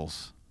different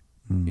levels.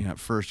 At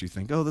first you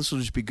think, oh, this will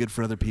just be good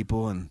for other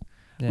people and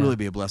really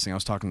be a blessing. I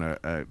was talking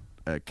to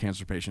a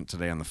cancer patient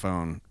today on the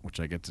phone, which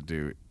I get to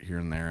do here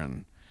and there,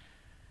 and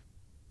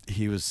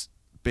he was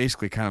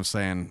basically kind of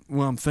saying,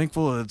 well, I'm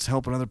thankful that it's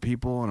helping other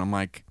people, and I'm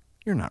like,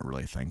 you're not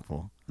really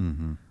thankful.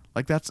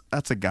 Like that's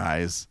a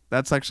guy's.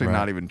 That's actually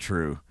not even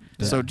true.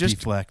 So just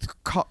deflect.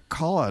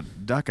 Call a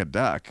duck,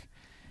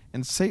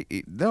 and say,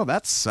 no,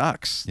 that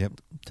sucks. Yep,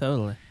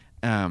 totally.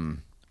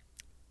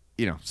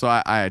 So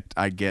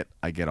I get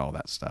all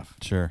that stuff.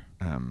 Sure.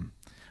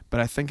 But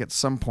I think at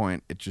some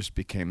point it just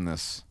became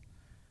this.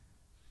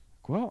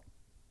 Well,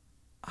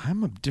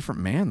 I'm a different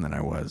man than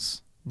I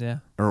was. Yeah.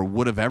 Or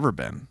would have ever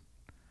been.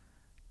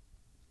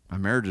 My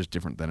marriage is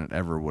different than it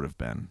ever would have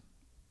been.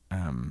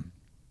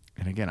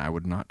 And again, I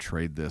would not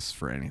trade this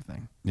for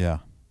anything. Yeah.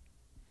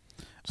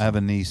 So. I have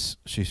a niece.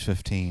 She's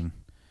 15.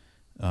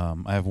 I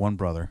have one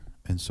brother,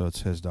 and so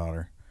it's his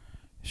daughter.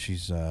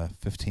 She's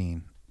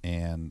 15,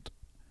 and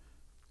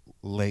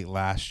late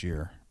last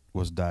year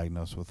was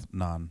diagnosed with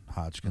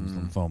non-Hodgkin's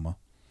lymphoma.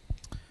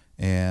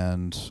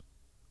 And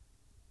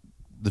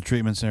the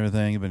treatments and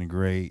everything have been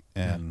great,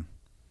 and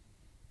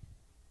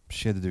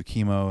she had to do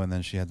chemo, and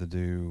then she had to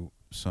do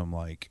some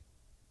like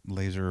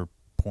laser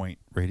point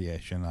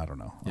radiation. I don't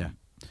know. Yeah.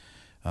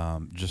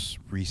 just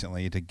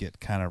recently to get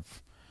kind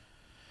of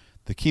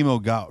the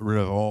chemo got rid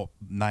of all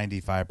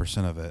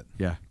 95% of it.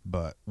 Yeah.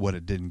 But what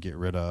it didn't get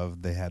rid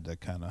of, they had to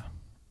kind of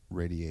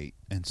radiate.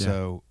 And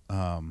so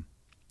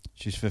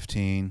she's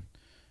 15.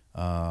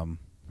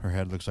 Her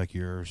head looks like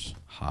yours.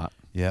 Hot.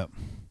 Yep.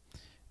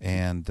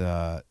 And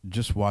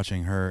just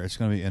watching her, it's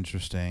going to be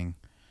interesting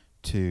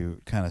to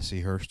kind of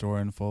see her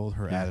story unfold.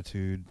 Her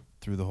attitude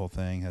through the whole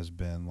thing has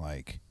been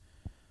like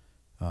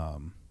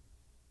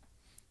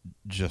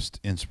just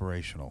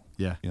inspirational.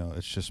 Yeah. You know,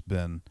 it's just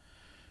been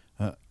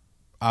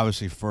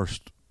obviously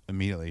first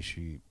immediately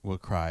she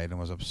cried and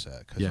was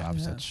upset because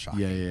obviously it's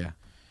shocking.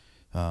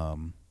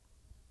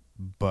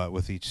 But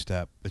with each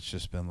step, it's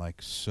just been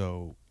like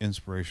so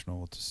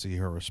inspirational to see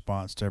her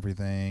response to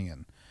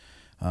everything,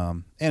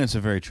 and it's a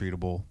very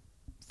treatable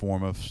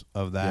form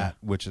of that,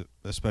 which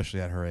especially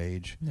at her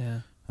age.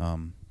 Yeah.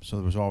 So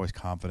there was always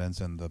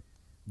confidence in the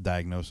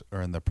diagnosis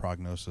or in the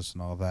prognosis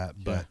and all that,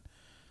 but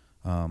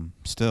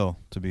still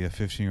to be a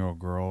 15-year-old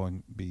girl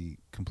and be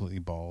completely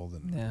bald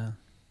and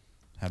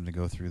having to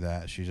go through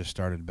that. She just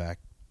started back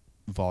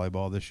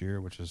volleyball this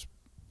year, which is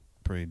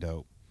pretty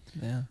dope.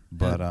 Yeah,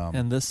 but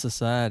and this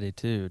society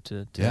too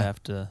to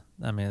have to.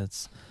 I mean,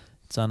 it's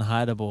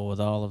unhideable with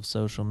all of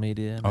social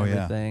media and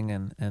everything,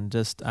 and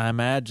just I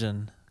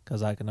imagine,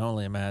 because I can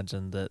only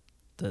imagine that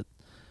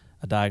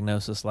a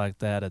diagnosis like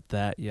that at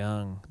that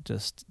young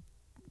just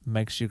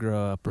makes you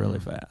grow up really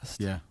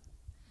fast. Yeah,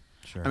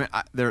 sure. I mean,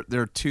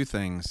 there are two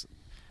things.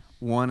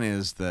 One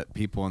is that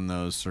people in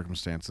those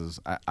circumstances,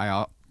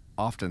 I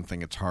often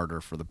think it's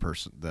harder for the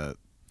person, the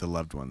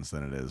loved ones,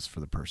 than it is for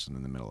the person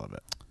in the middle of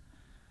it.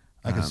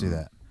 I can see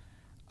that.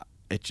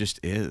 It just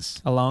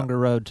is. A longer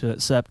road to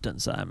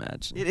acceptance, I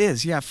imagine. It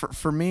is, yeah.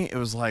 For me, it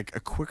was like a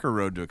quicker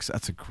road to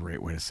acceptance. That's a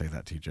great way to say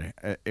that,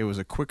 TJ. It was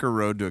a quicker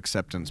road to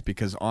acceptance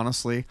because,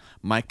 honestly,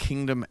 my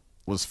kingdom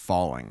was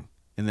falling.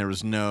 And there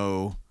was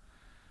no...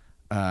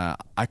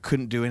 I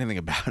couldn't do anything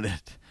about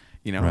it.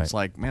 You know, It's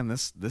like, man,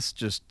 this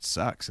just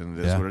sucks, and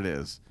it is what it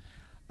is.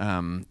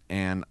 And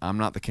I'm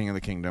not the king of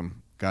the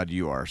kingdom. God,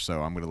 you are.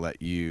 So I'm going to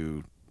let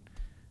you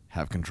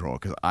have control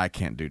because I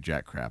can't do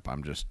jack crap.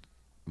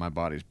 My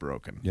body's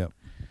broken. Yep.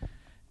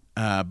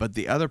 But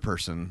the other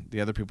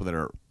people that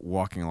are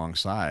walking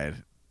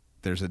alongside,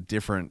 there's a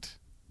different,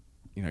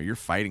 you're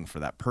fighting for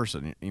that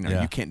person.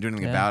 You can't do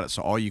anything about it.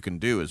 So all you can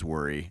do is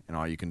worry, and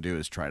all you can do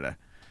is try to.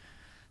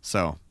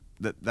 So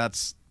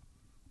that's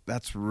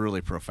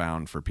really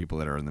profound for people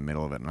that are in the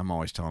middle of it. And I'm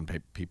always telling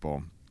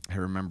people, hey,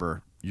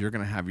 remember, you're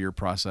going to have your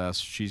process.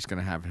 She's going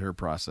to have her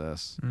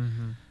process.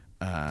 Mm-hmm.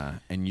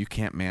 And you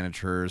can't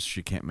manage hers.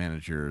 She can't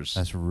manage yours.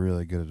 That's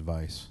really good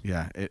advice.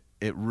 Yeah,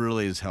 it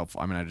really is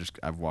helpful. I mean,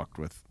 I've walked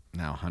with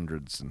now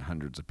hundreds and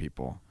hundreds of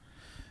people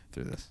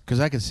through this.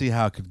 Because I could see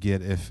how it could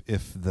get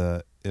if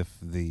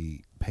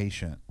the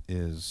patient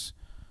is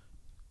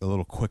a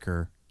little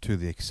quicker to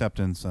the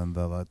acceptance and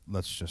the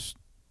let's just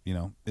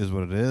is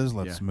what it is.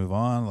 Let's move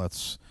on.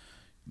 Let's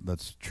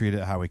treat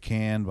it how we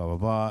can. Blah blah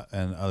blah.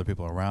 And other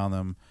people around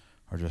them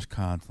are just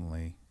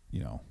constantly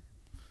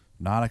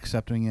not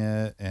accepting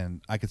it,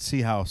 and I could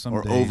see how some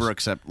days...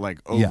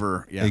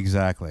 Yeah.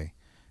 Exactly.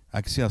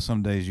 I could see how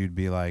some days you'd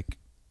be like,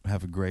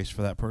 have a grace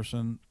for that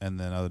person, and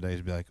then other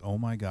days be like, oh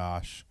my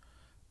gosh,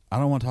 I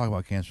don't want to talk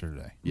about cancer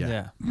today.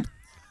 Yeah.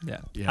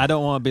 I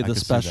don't want to be the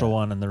special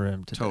one in the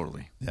room today.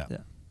 Totally. Yeah.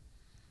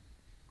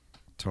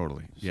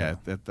 Totally. So. Yeah,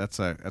 that's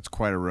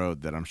quite a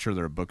road that I'm sure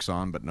there are books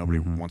on, but nobody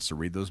wants to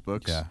read those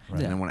books. Yeah,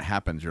 right. And then when it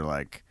happens, you're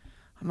like,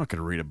 I'm not going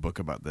to read a book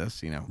about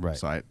this, Right.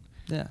 So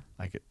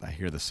I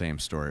hear the same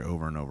story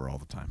over and over all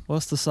the time. Well,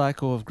 it's the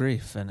cycle of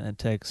grief, and it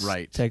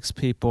takes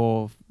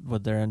people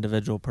with their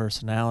individual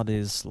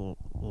personalities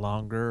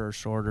longer or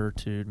shorter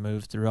to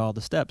move through all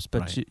the steps.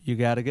 But you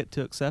got to get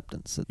to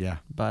acceptance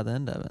by the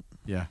end of it.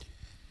 Yeah.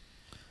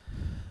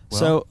 Well,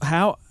 so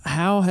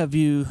how have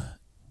you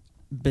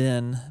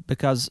been,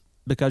 because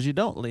you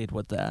don't lead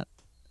with that,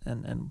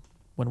 and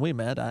when we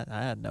met, I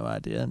had no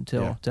idea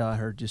until I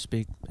heard you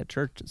speak at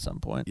church at some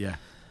point. Yeah.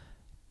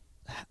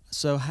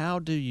 So how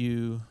do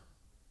you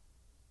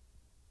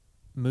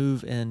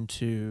move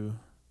into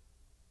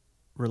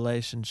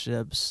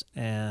relationships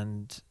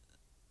and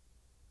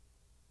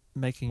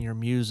making your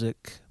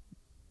music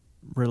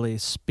really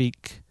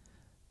speak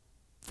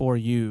for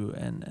you?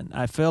 And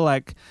I feel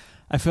like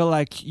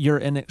you're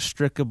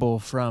inextricable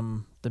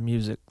from the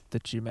music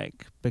that you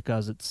make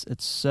because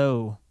it's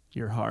so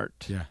your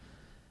heart. Yeah.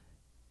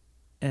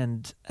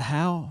 And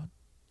how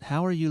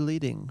are you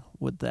leading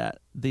with that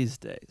these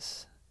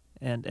days?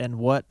 And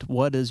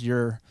what is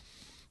your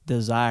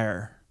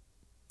desire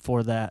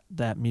for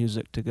that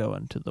music to go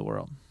into the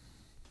world?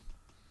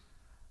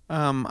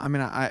 I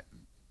mean,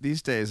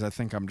 these days I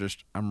think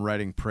I'm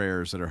writing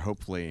prayers that are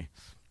hopefully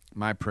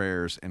my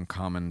prayers in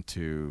common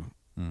to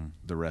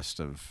the rest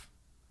of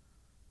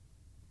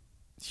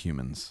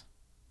humans.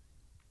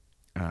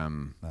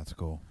 That's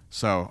cool.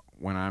 So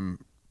when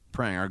I'm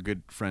praying, our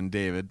good friend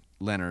David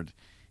Leonard,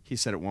 he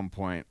said at one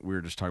point, we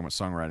were just talking about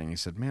songwriting, he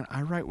said, man,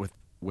 I write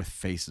with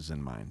faces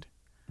in mind.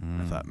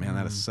 I thought, man,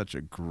 that is such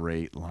a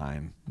great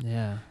line.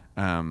 Yeah.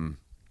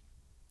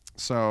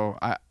 So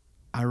I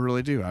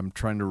really do. I'm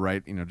trying to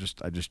write,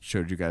 I just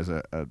showed you guys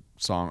a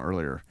song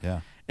earlier.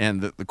 Yeah.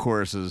 And the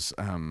chorus is,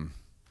 and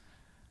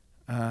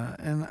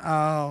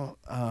I'll,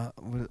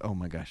 oh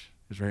my gosh,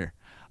 it's right here.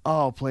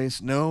 I'll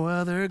place no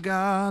other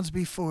gods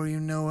before you,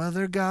 no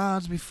other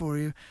gods before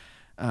you.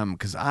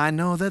 'Cause I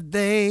know that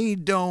they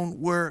don't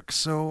work,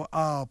 so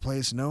I'll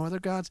place no other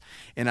gods.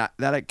 And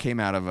that came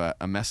out of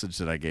a message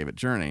that I gave at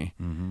Journey.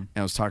 And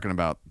I was talking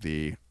about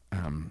the,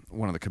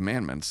 one of the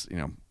commandments,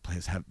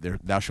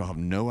 thou shalt have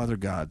no other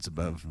gods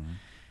above.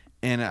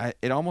 And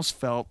it almost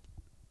felt,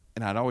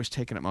 and I'd always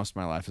taken it most of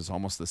my life as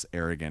almost this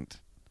arrogant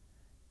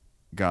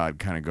God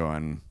kind of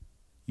going,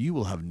 you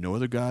will have no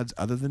other gods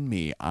other than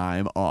me.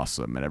 I'm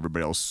awesome, and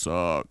everybody else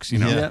sucks.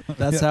 Yeah,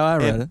 that's how I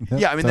read it.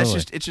 Yeah, I mean,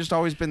 totally. it's just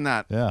always been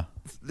that. Yeah.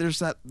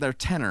 There's their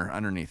tenor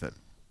underneath it.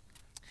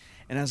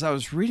 And as I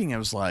was reading, I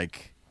was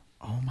like,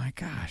 oh my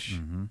gosh.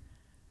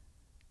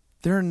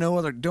 There are no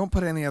other, don't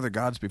put any other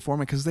gods before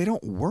me because they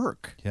don't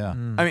work. Yeah.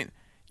 I mean,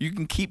 you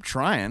can keep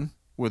trying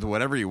with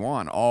whatever you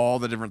want, all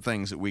the different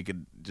things that we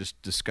could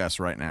just discuss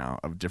right now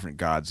of different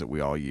gods that we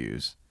all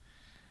use.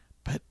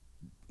 But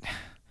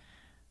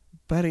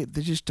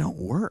they just don't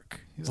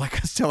work. It's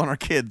like us telling our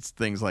kids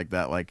things like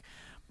that, like,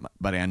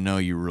 buddy, I know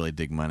you really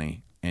dig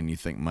money, and you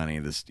think money,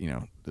 this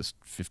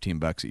 $15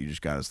 that you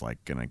just got is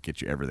like gonna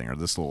get you everything, or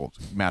this little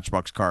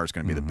Matchbox car is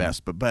gonna be the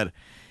best, but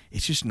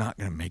it's just not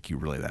gonna make you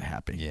really that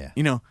happy.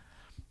 Yeah.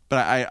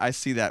 But I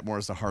see that more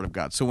as the heart of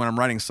God. So when I'm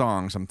writing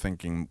songs, I'm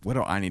thinking, what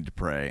do I need to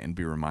pray and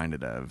be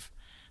reminded of?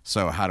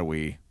 So how do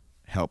we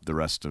help the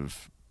rest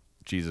of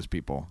Jesus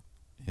people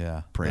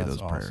pray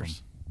those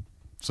prayers?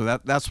 So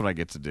that's what I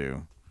get to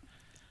do.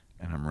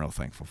 And I'm real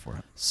thankful for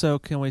it. So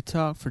can we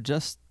talk for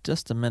just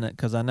a minute?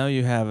 Because I know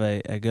you have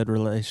a good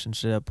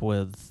relationship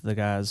with the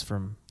guys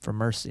from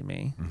Mercy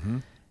Me.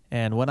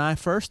 And when I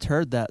first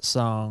heard that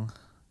song,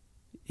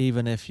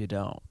 Even If You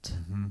Don't,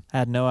 I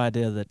had no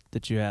idea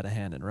that you had a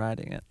hand in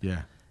writing it.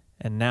 Yeah.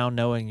 And now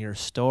knowing your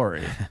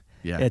story,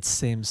 it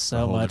seems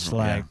so much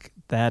like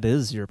that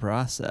is your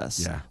process.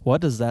 Yeah. What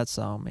does that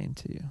song mean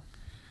to you?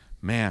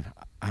 Man,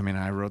 I mean,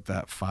 I wrote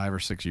that 5 or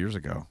 6 years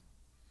ago.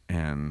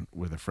 And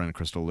with a friend,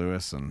 Crystal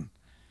Lewis, and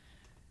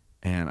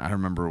I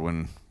remember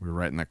when we were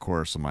writing that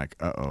chorus, I'm like,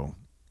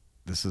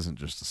 this isn't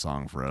just a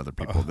song for other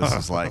people. This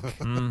is like,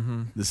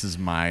 this is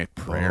my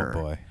prayer.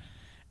 Oh boy.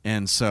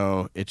 And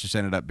so it just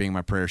ended up being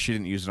my prayer. She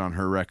didn't use it on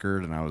her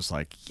record, and I was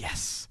like,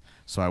 yes.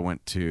 So I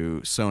went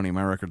to Sony,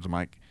 my records. I'm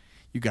like,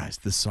 you guys,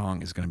 this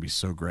song is going to be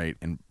so great.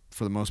 And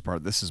for the most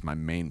part, this is my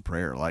main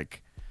prayer.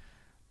 Like,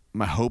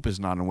 my hope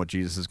is not on what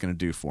Jesus is going to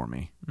do for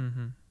me.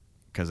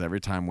 Because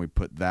every time we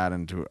put that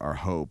into our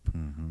hope,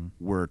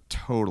 we're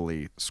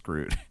totally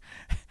screwed.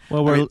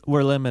 Well,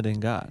 we're limiting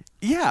God.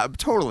 Yeah,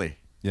 totally.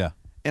 Yeah.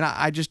 And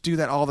I just do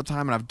that all the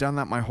time, and I've done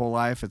that my whole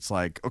life. It's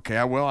like, okay,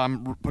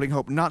 I'm putting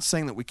hope. Not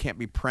saying that we can't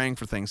be praying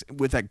for things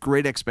with that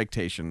great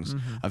expectations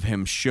of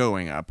him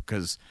showing up,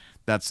 because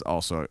that's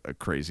also a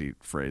crazy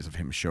phrase of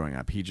him showing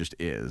up. He just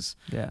is.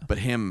 Yeah. But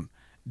him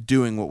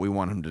doing what we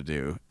want him to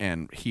do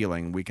and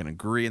healing, we can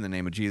agree in the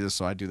name of Jesus.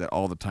 So I do that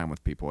all the time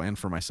with people and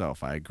for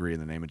myself. I agree in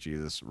the name of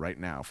Jesus right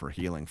now for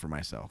healing for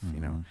myself,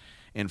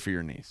 and for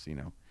your niece,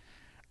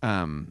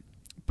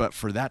 but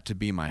for that to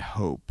be my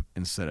hope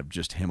instead of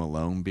just him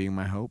alone being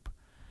my hope,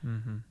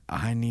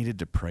 I needed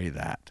to pray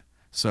that.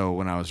 So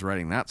when I was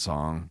writing that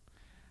song,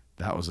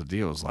 that was the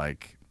deal. It was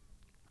like,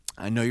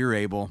 I know you're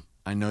able.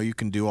 I know you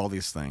can do all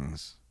these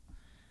things.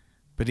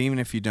 But even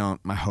if you don't,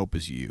 my hope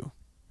is you.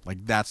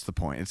 Like, that's the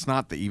point. It's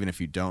not that even if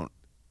you don't,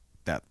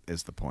 that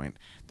is the point.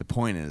 The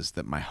point is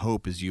that my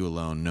hope is you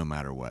alone no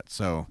matter what.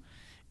 So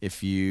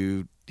if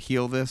you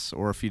heal this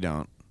or if you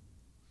don't,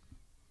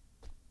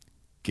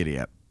 giddy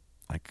up.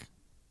 Like,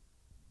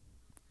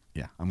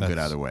 yeah, I'm good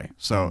either way.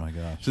 So, oh my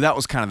gosh. So that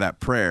was kind of that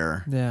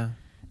prayer. Yeah.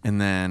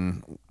 And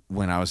then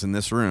when I was in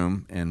this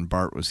room and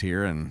Bart was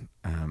here and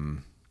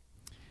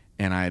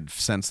I had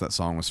sensed that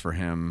song was for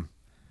him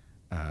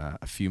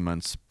a few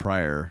months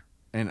prior.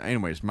 And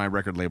anyways, my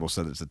record label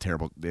said it's they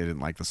didn't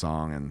like the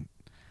song,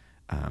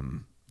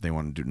 and they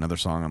wanted to do another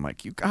song. I'm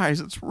like, you guys,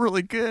 it's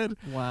really good.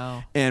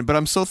 Wow. But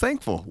I'm so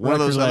thankful. One of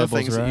those other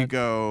things that you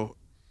go,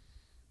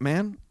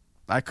 man,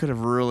 I could have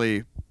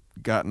really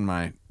gotten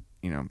my,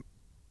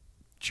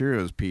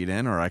 Cheerios peed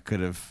in, or I could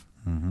have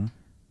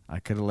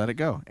let it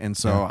go. And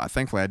so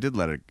thankfully I did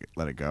let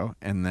it go.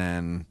 And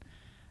then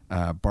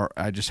Bart,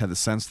 I just had the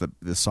sense that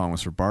this song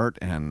was for Bart,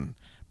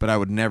 but I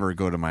would never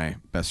go to my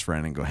best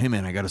friend and go, hey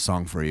man, I got a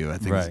song for you. I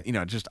think,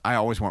 I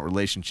always want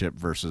relationship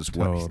versus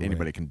what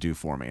anybody can do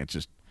for me. It's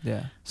just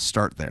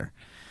start there.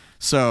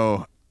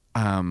 So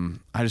I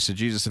just said,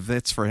 Jesus, if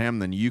it's for him,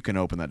 then you can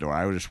open that door.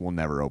 I just will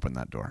never open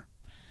that door.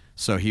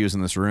 So he was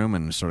in this room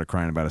and started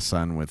crying about his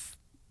son with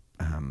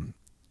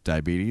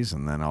diabetes.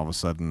 And then all of a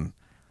sudden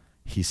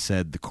he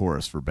said the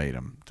chorus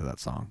verbatim to that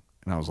song.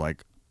 And I was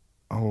like,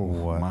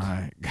 oh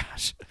my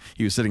gosh.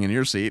 He was sitting in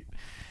your seat.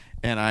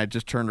 And I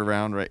just turned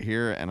around right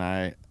here, and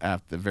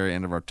at the very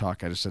end of our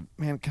talk, I just said,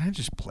 man, can I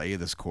just play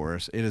this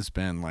chorus? It has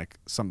been like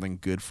something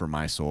good for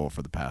my soul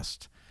for the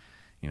past,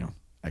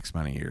 X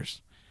amount of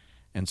years.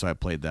 And so I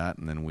played that,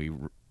 and then we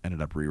ended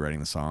up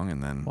rewriting the song,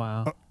 and then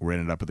we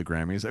ended up at the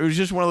Grammys. It was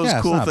just one of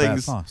those cool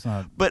things.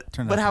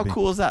 But how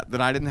cool is that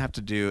I didn't have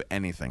to do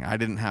anything. I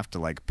didn't have to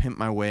like pimp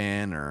my way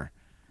in, or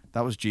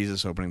that was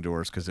Jesus opening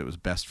doors because it was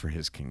best for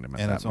his kingdom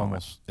at that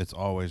moment. It's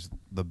always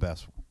the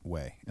best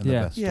way and the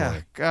best story.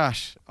 Yeah,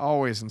 gosh,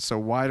 always. And so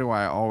why do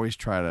I always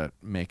try to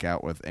make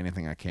out with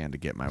anything I can to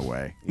get my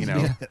way?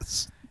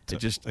 Yes, it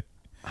just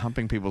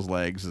humping people's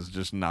legs is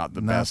just not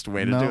the best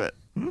way to do it.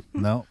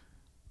 No.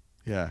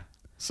 Yeah.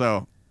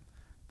 So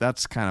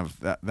that's kind of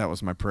that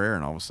was my prayer,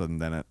 and all of a sudden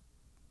then it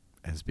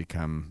has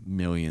become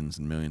millions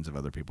and millions of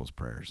other people's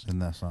prayers. Isn't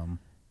that something?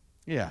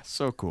 Yeah,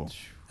 so cool.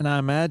 And I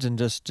imagine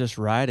just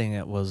writing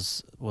it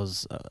was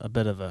a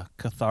bit of a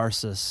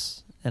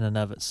catharsis in and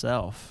of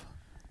itself.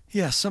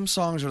 Yeah, some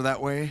songs are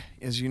that way,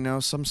 as you know.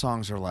 Some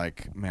songs are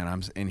like, man,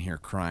 I'm in here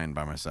crying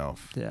by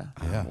myself. Yeah.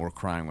 Or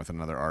crying with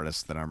another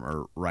artist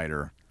or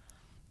writer.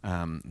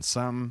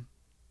 Some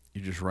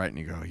you just write and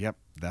you go, yep,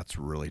 that's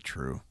really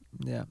true.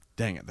 Yeah.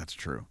 Dang it, that's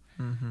true.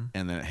 Mm-hmm.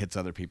 And then it hits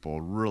other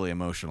people really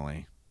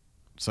emotionally.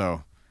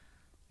 So,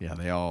 yeah,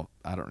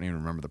 I don't even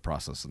remember the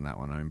process in that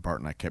one. I mean,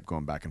 Bart and I kept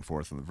going back and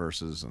forth in the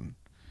verses, and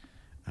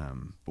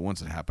but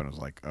once it happened, it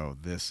was like, oh,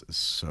 this is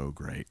so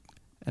great.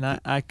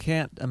 And I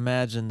can't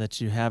imagine that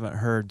you haven't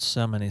heard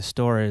so many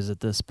stories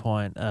at this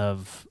point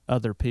of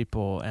other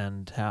people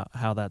and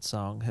how that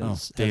song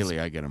has daily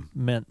I get them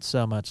meant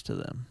so much to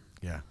them.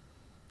 Yeah.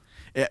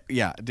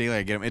 Yeah, daily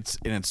I get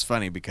them. It's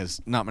funny because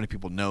not many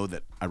people know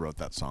that I wrote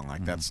that song.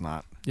 Like that's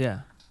not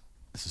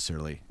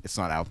necessarily, it's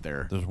not out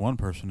there. There's one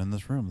person in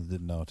this room that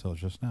didn't know until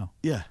just now.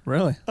 Yeah.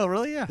 Really? Oh,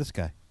 really? Yeah. This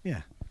guy.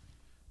 Yeah.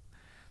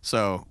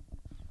 So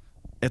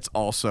it's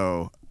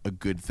also a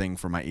good thing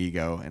for my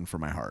ego and for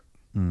my heart.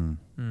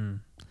 Mm-hmm.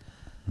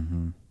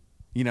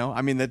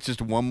 I mean, that's just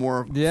one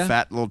more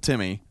fat little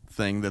Timmy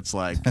thing that's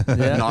like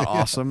not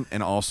awesome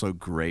and also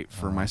great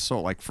for my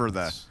soul. Like for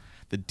the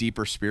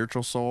deeper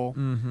spiritual soul,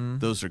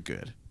 those are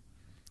good.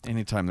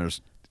 Anytime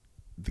there's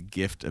the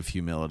gift of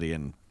humility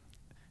and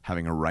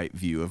having a right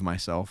view of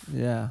myself,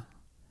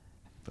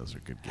 those are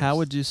good gifts. How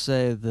would you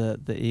say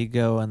the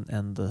ego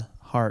and the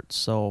heart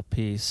soul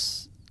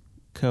piece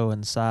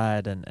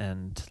coincide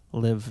and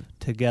live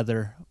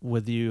together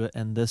with you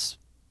in this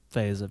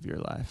phase of your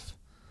life?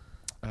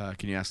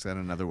 Can you ask that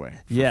another way?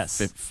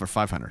 Yes. For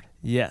 500.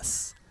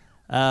 Yes.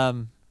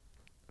 So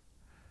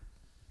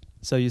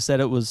you said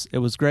it was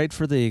great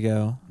for the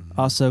ego,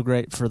 also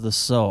great for the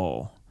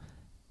soul.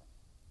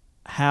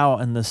 How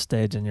in this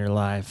stage in your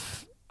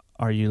life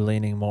are you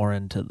leaning more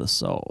into the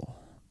soul?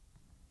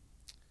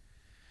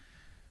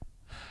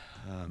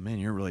 Man,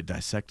 you're really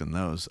dissecting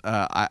those.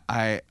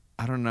 I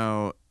don't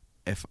know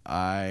if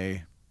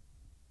I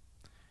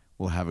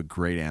will have a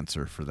great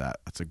answer for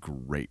that. That's a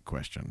great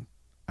question.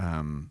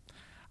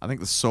 I think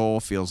the soul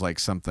feels like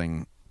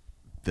something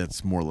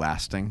that's more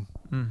lasting.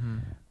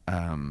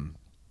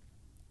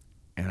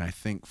 And I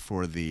think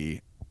for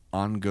the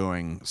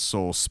ongoing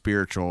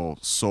spiritual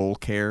soul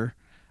care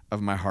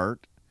of my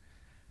heart,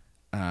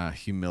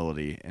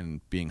 humility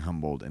and being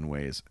humbled in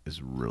ways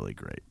is really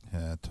great.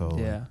 Yeah,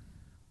 totally. Yeah.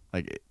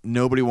 Like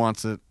nobody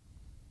wants it.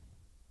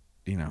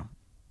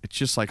 It's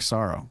just like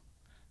sorrow.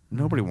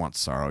 Nobody wants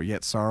sorrow,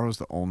 yet sorrow is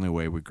the only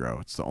way we grow.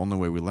 It's the only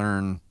way we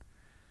learn.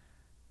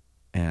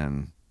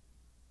 And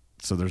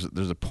so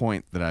there's a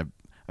point that I've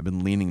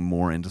been leaning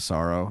more into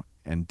sorrow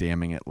and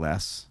damning it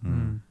less.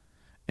 And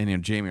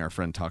Jamie, our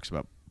friend, talks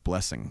about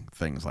blessing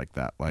things like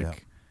that.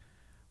 Like,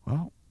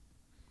 well,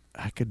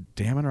 I could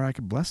damn it or I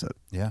could bless it.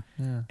 Yeah.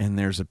 And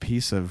there's a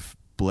piece of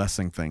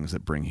blessing things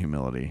that bring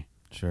humility.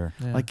 Sure.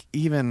 Yeah. Like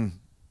even,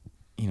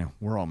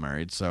 we're all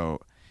married, so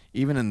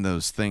even in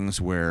those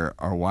things where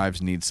our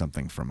wives need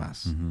something from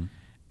us,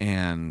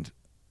 and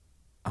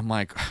I'm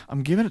like,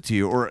 I'm giving it to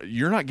you, or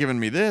you're not giving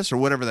me this, or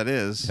whatever that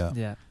is.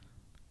 Yeah.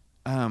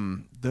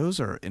 Those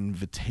are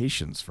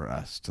invitations for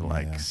us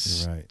to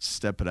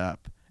step it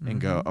up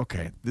and go,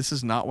 okay, this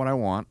is not what I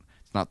want.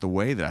 It's not the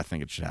way that I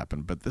think it should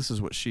happen, but this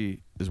is what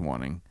she is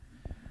wanting.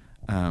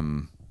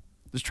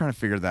 Just trying to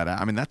figure that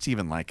out. I mean, that's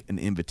even like an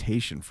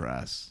invitation for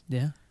us.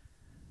 Yeah.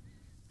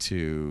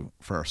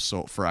 For our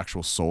soul, for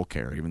actual soul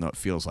care, even though it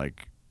feels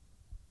like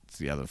it's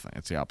the other thing.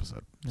 It's the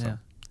opposite. Yeah.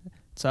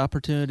 It's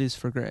opportunities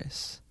for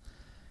grace.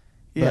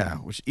 Yeah,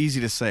 which is easy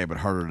to say, but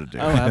harder to do.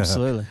 Oh,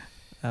 absolutely.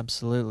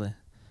 Absolutely.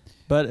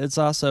 But it's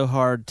also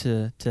hard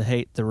to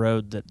hate the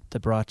road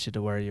that brought you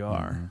to where you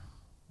are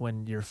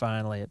when you're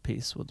finally at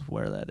peace with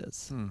where that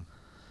is.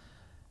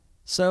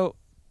 So,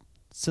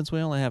 since we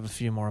only have a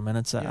few more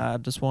minutes, I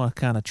just want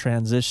to kind of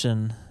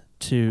transition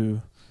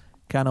to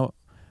kind of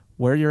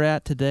where you're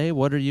at today.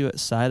 What are you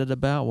excited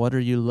about? What are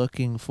you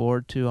looking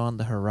forward to on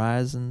the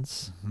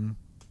horizons?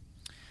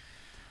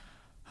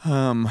 I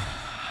was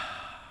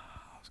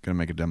going to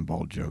make a dumb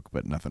bold joke,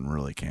 but nothing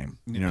really came.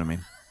 You know what I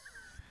mean?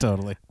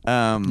 Totally.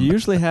 You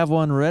usually have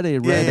one ready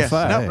to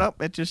fire.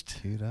 Nope. It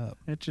just queued up.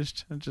 It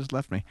just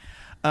left me.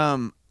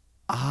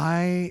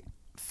 I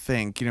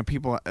think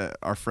people.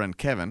 Our friend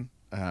Kevin,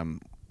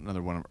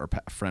 another one of our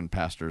friend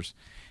pastors,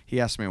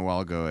 he asked me a while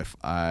ago if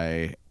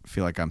I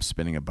feel like I'm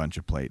spinning a bunch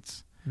of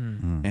plates,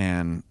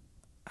 and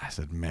I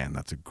said, "Man,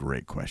 that's a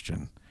great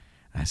question."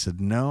 I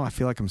said, "No, I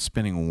feel like I'm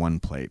spinning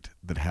one plate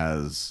that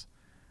has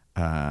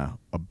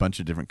a bunch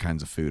of different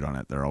kinds of food on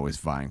it. They're always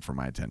vying for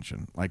my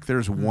attention. Like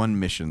there's one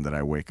mission that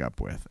I wake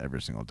up with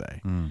every single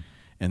day,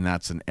 and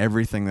that's in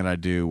everything that I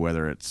do,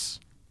 whether it's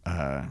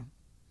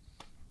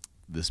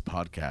this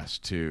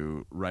podcast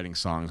to writing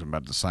songs. I'm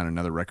about to sign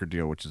another record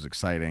deal, which is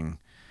exciting,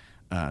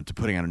 to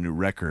putting out a new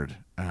record,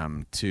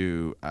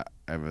 to I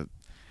have a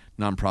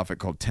nonprofit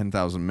called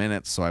 10,000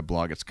 Minutes, so I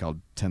blog. It's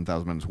called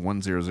 10,000 Minutes,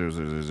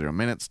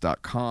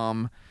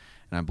 10,000minutes.com,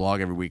 and I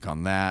blog every week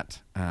on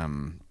that,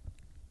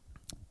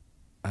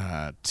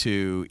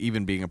 to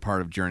even being a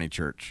part of Journey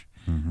Church.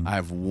 I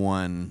have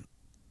one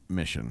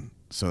mission,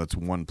 so it's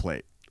one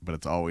plate, but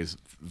it's always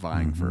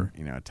vying for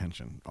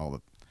attention. All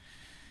the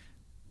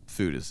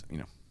food is,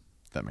 if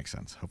that makes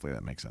sense. Hopefully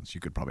that makes sense.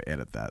 You could probably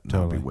edit that, and that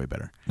would be way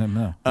better.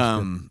 No.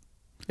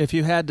 If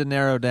you had to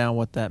narrow down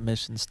what that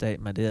mission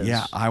statement is.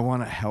 Yeah, I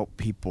want to help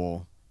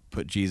people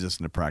put Jesus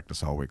into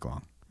practice all week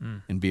long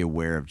and be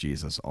aware of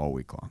Jesus all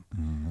week long.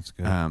 That's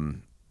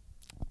good.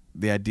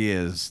 The idea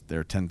is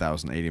there are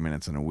 10,080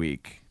 minutes in a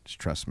week, just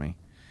trust me,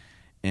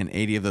 and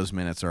 80 of those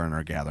minutes are in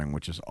our gathering,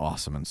 which is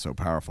awesome and so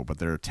powerful, but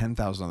there are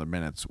 10,000 other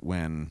minutes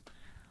when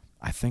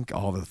I think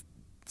all the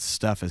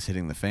stuff is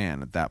hitting the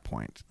fan at that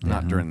point,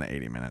 not during the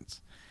 80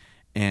 minutes.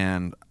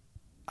 And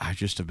I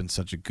just have been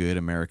such a good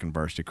American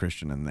varsity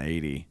Christian in the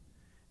 80.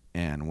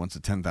 And once the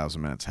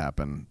 10,000 minutes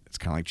happen, it's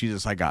kind of like,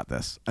 Jesus, I got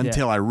this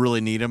until I really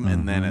need him.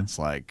 And then it's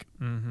like,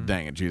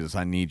 dang it, Jesus,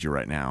 I need you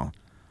right now.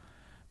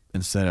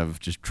 Instead of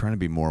just trying to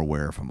be more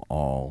aware of him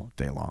all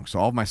day long. So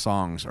all of my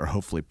songs are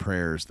hopefully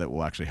prayers that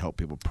will actually help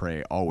people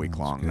pray all week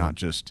long, not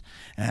just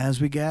as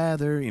we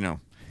gather,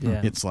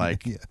 It's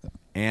like,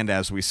 and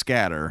as we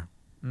scatter,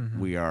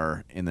 we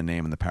are in the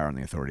name and the power and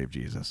the authority of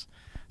Jesus.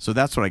 So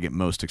that's what I get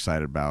most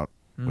excited about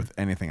with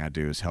anything I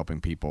do, is helping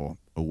people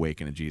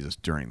awaken to Jesus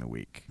during the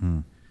week.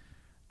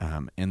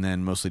 And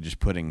then mostly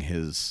just putting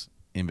his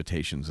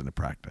invitations into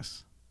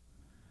practice.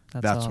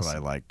 That's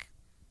awesome. what I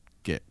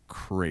get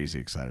crazy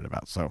excited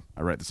about. So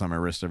I write this on my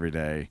wrist every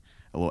day,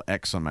 a little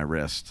X on my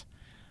wrist,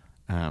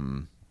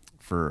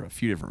 for a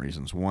few different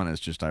reasons. One is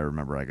just I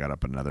remember I got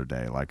up another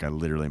day. Like I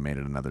literally made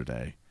it another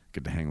day.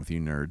 Good to hang with you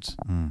nerds.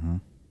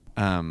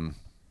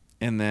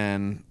 And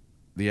then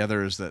the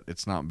other is that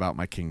it's not about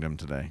my kingdom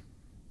today.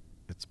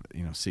 It's,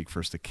 seek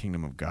first the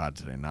kingdom of God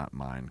today, not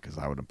mine, because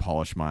I would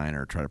polish mine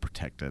or try to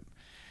protect it.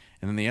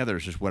 And then the other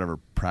is just whatever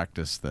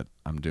practice that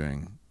I'm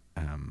doing,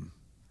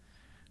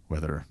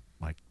 whether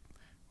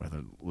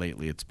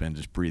lately it's been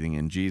just breathing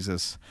in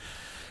Jesus,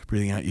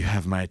 breathing out, you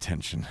have my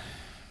attention.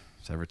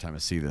 So every time I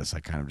see this, I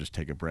kind of just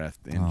take a breath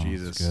in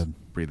Jesus,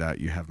 breathe out,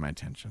 you have my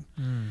attention.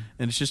 And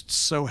it's just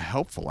so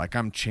helpful. Like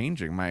I'm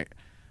changing. My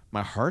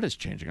heart is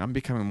changing. I'm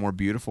becoming more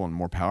beautiful and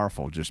more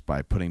powerful just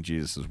by putting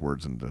Jesus'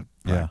 words into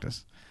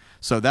practice.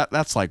 So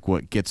that's like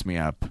what gets me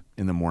up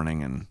in the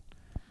morning. And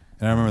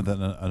I remember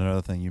that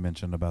another thing you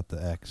mentioned about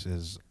the X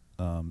is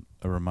a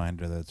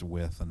reminder that it's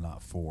with and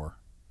not for.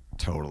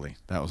 Totally.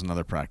 That was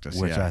another practice.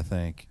 Which I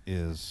think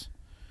is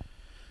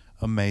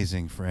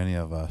amazing for any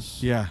of us.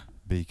 Yeah.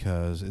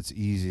 Because it's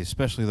easy,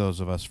 especially those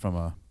of us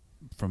from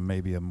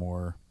maybe a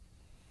more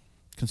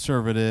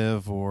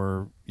conservative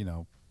or,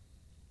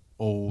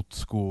 old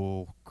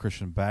school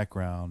Christian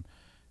background.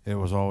 It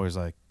was always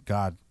like,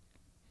 God,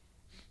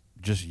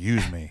 just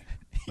use me.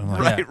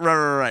 Like,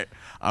 right.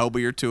 I'll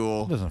be your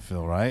tool. It doesn't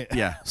feel right.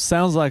 Yeah.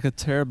 Sounds like a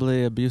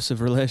terribly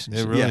abusive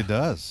relationship. It really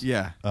does.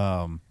 Yeah.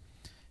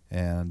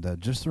 And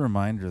just a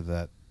reminder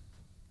that,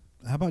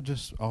 how about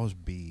just always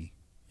be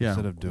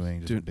instead of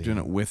doing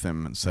it with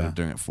him instead of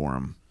doing it for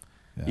him.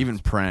 Yeah. Even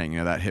praying,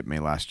 that hit me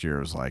last year.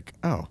 It was like,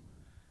 oh,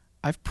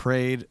 I've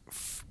prayed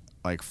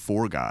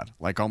for God,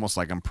 like almost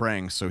like I'm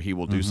praying so he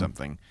will do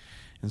something,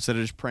 instead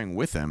of just praying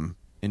with him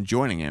and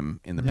joining him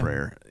in the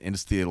prayer. And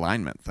it's the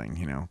alignment thing,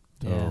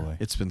 Totally.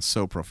 It's been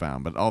so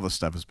profound, but all this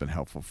stuff has been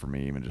helpful for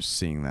me, even just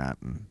seeing that,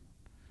 and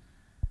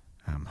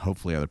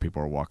hopefully other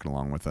people are walking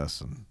along with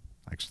us. And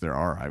actually there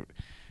are.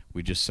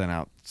 We just sent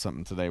out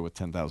something today with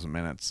 10,000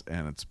 minutes,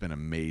 and it's been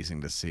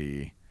amazing to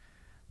see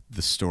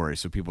the story.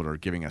 So people are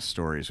giving us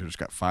stories. We just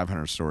got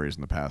 500 stories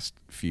in the past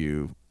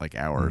few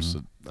hours.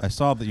 So, I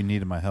saw that you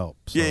needed my help.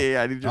 So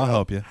I need your I'll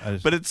help. you.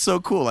 But it's so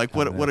cool. Like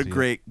what a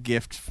great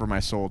gift for my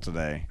soul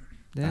today.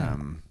 Yeah.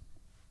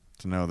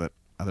 To know that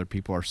other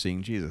people are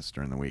seeing Jesus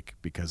during the week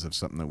because of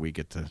something that we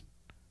get to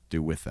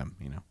do with them.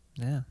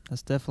 Yeah,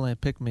 that's definitely a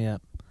pick me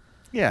up.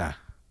 Yeah.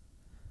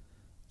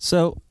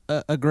 So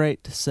a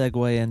great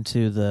segue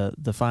into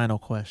the final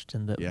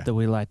question that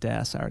we like to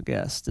ask our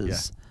guests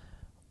is,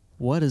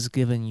 what is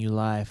giving you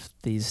life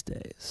these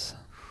days?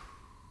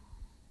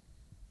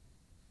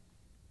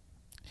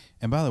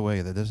 And by the way,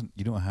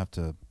 you don't have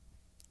to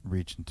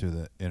reach into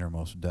the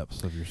innermost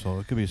depths of your soul.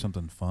 It could be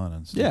something fun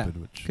and stupid.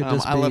 Yeah. Which Could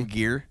just I be- love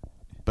gear,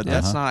 but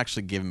that's not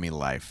actually giving me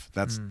life.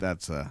 That's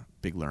a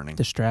big learning.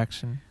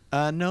 Distraction.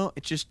 No,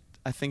 it just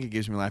I think it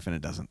gives me life, and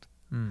it doesn't.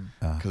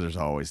 Because there's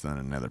always then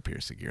another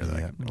piece of gear that I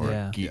can, or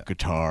a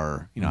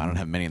guitar. You know, I don't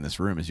have many in this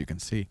room, as you can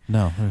see.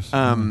 No, there's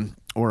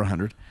or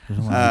 100. there's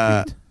only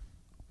 8.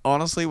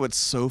 Honestly, what's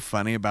so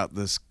funny about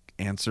this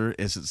answer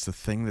is it's the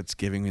thing that's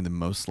giving me the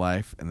most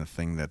life and the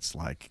thing that's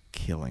like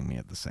killing me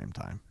at the same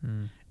time,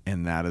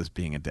 and that is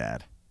being a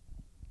dad.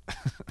 I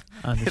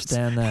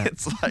understand that.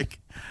 It's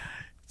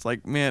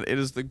like, man, it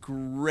is the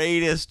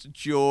greatest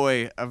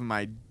joy of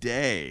my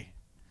day.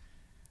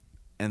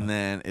 And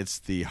then it's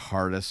the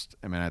hardest.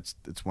 I mean, it's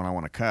when I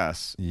want to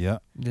cuss. Yeah.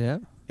 Yeah.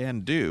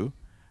 And do,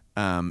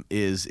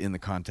 is in the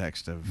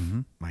context of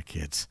my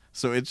kids.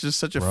 So it's just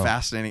such a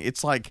fascinating.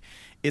 It's like,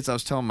 I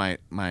was telling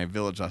my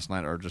village last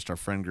night, or just our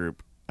friend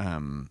group,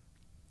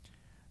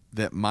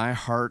 that my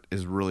heart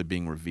is really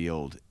being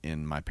revealed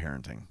in my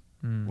parenting.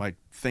 Like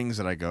things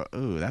that I go,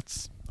 ooh,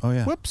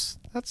 whoops,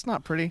 that's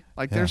not pretty.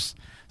 Like there's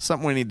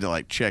something we need to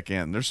like check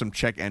in. There's some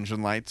check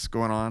engine lights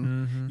going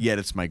on. Yet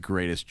it's my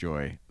greatest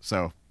joy.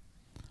 So.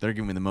 They're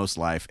giving me the most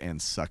life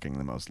and sucking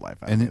the most life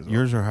out of me. And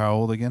yours are how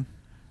old again?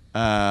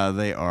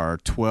 They are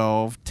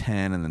 12,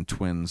 10, and then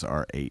twins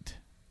are 8.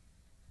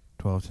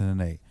 12, 10,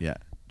 and 8. Yeah.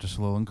 Just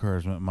a little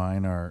encouragement.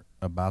 Mine are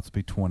about to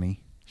be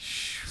 20,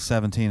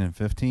 17, and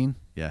 15.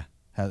 Yeah.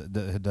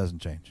 It doesn't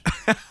change.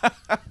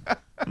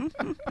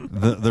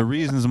 The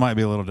reasons might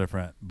be a little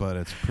different, but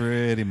it's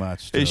pretty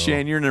much still. Hey,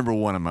 Shane, you're number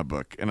 1 in my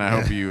book, and I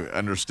hope you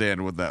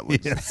understand what that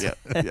looks like.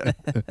 Yeah.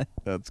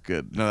 That's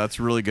good. No, that's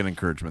really good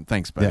encouragement.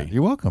 Thanks, buddy. Yeah,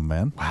 you're welcome,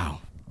 man.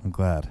 Wow. I'm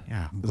glad.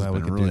 Yeah. I'm This glad has we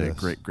been could really do a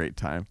this. great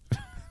time.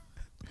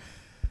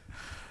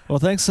 Well,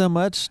 thanks so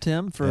much,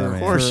 Tim, for Of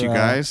course, you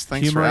guys.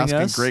 Thanks for humoring asking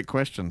us great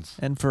questions.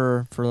 and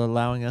for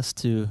allowing us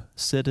to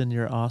sit in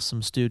your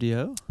awesome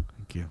studio.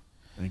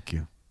 Thank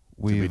you.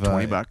 We've It'll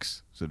be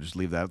 $20, so just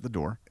leave that at the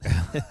door.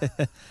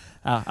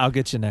 I'll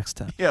get you next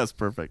time. Yeah, it's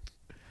perfect.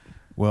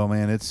 Well,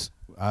 man,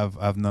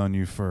 I've known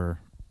you for,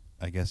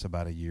 I guess,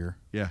 about a year.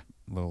 Yeah.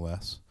 A little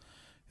less.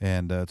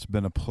 And it's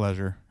been a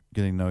pleasure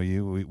getting to know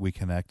you. We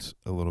connect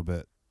a little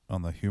bit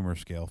on the humor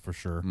scale for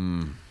sure.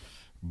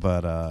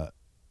 But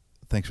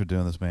thanks for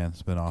doing this, man.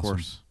 It's been awesome. Of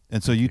course.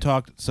 And so you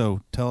talked. So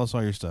tell us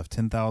all your stuff.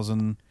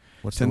 10,000.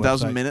 What's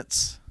 10,000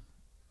 minutes.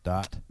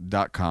 .com.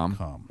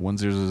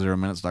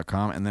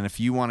 1000minutes.com. And then if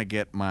you want to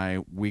get my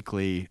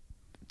weekly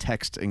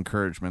text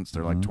encouragements,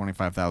 there are like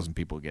 25,000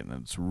 people getting it.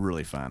 It's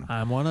really fun.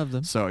 I'm one of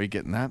them. So are you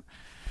getting that?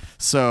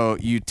 So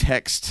you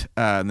text,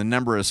 and the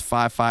number is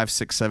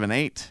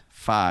 55678,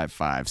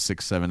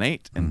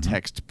 55678, and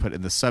text, put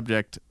in the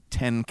subject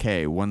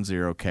 10K,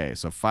 10K.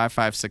 So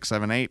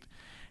 55678,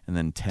 and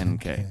then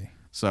 10K.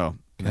 So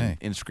then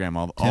Instagram,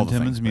 all the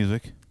Timmons things.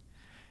 music.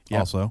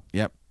 Also.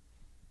 Yep.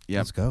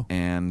 Let's go.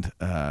 And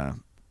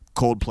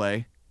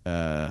Coldplay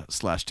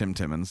 / Tim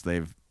Timmons,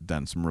 they've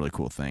done some really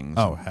cool things.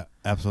 Oh,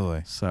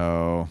 absolutely.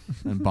 So,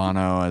 and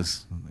Bono,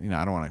 as you know,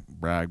 I don't want to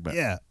brag, but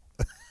Yeah.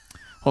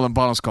 hold on,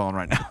 Bono's calling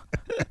right now.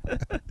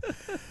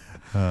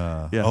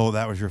 Oh,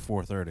 that was your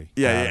 4:30.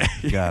 Yeah.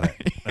 Got it.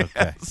 Okay.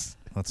 Yes.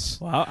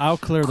 Let's Well, I'll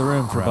clear the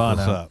room for wrap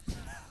this Bono. up.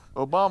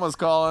 Obama's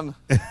calling.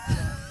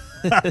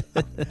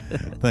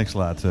 Thanks a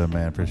lot,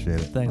 man. Appreciate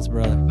it. Thanks,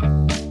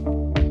 brother.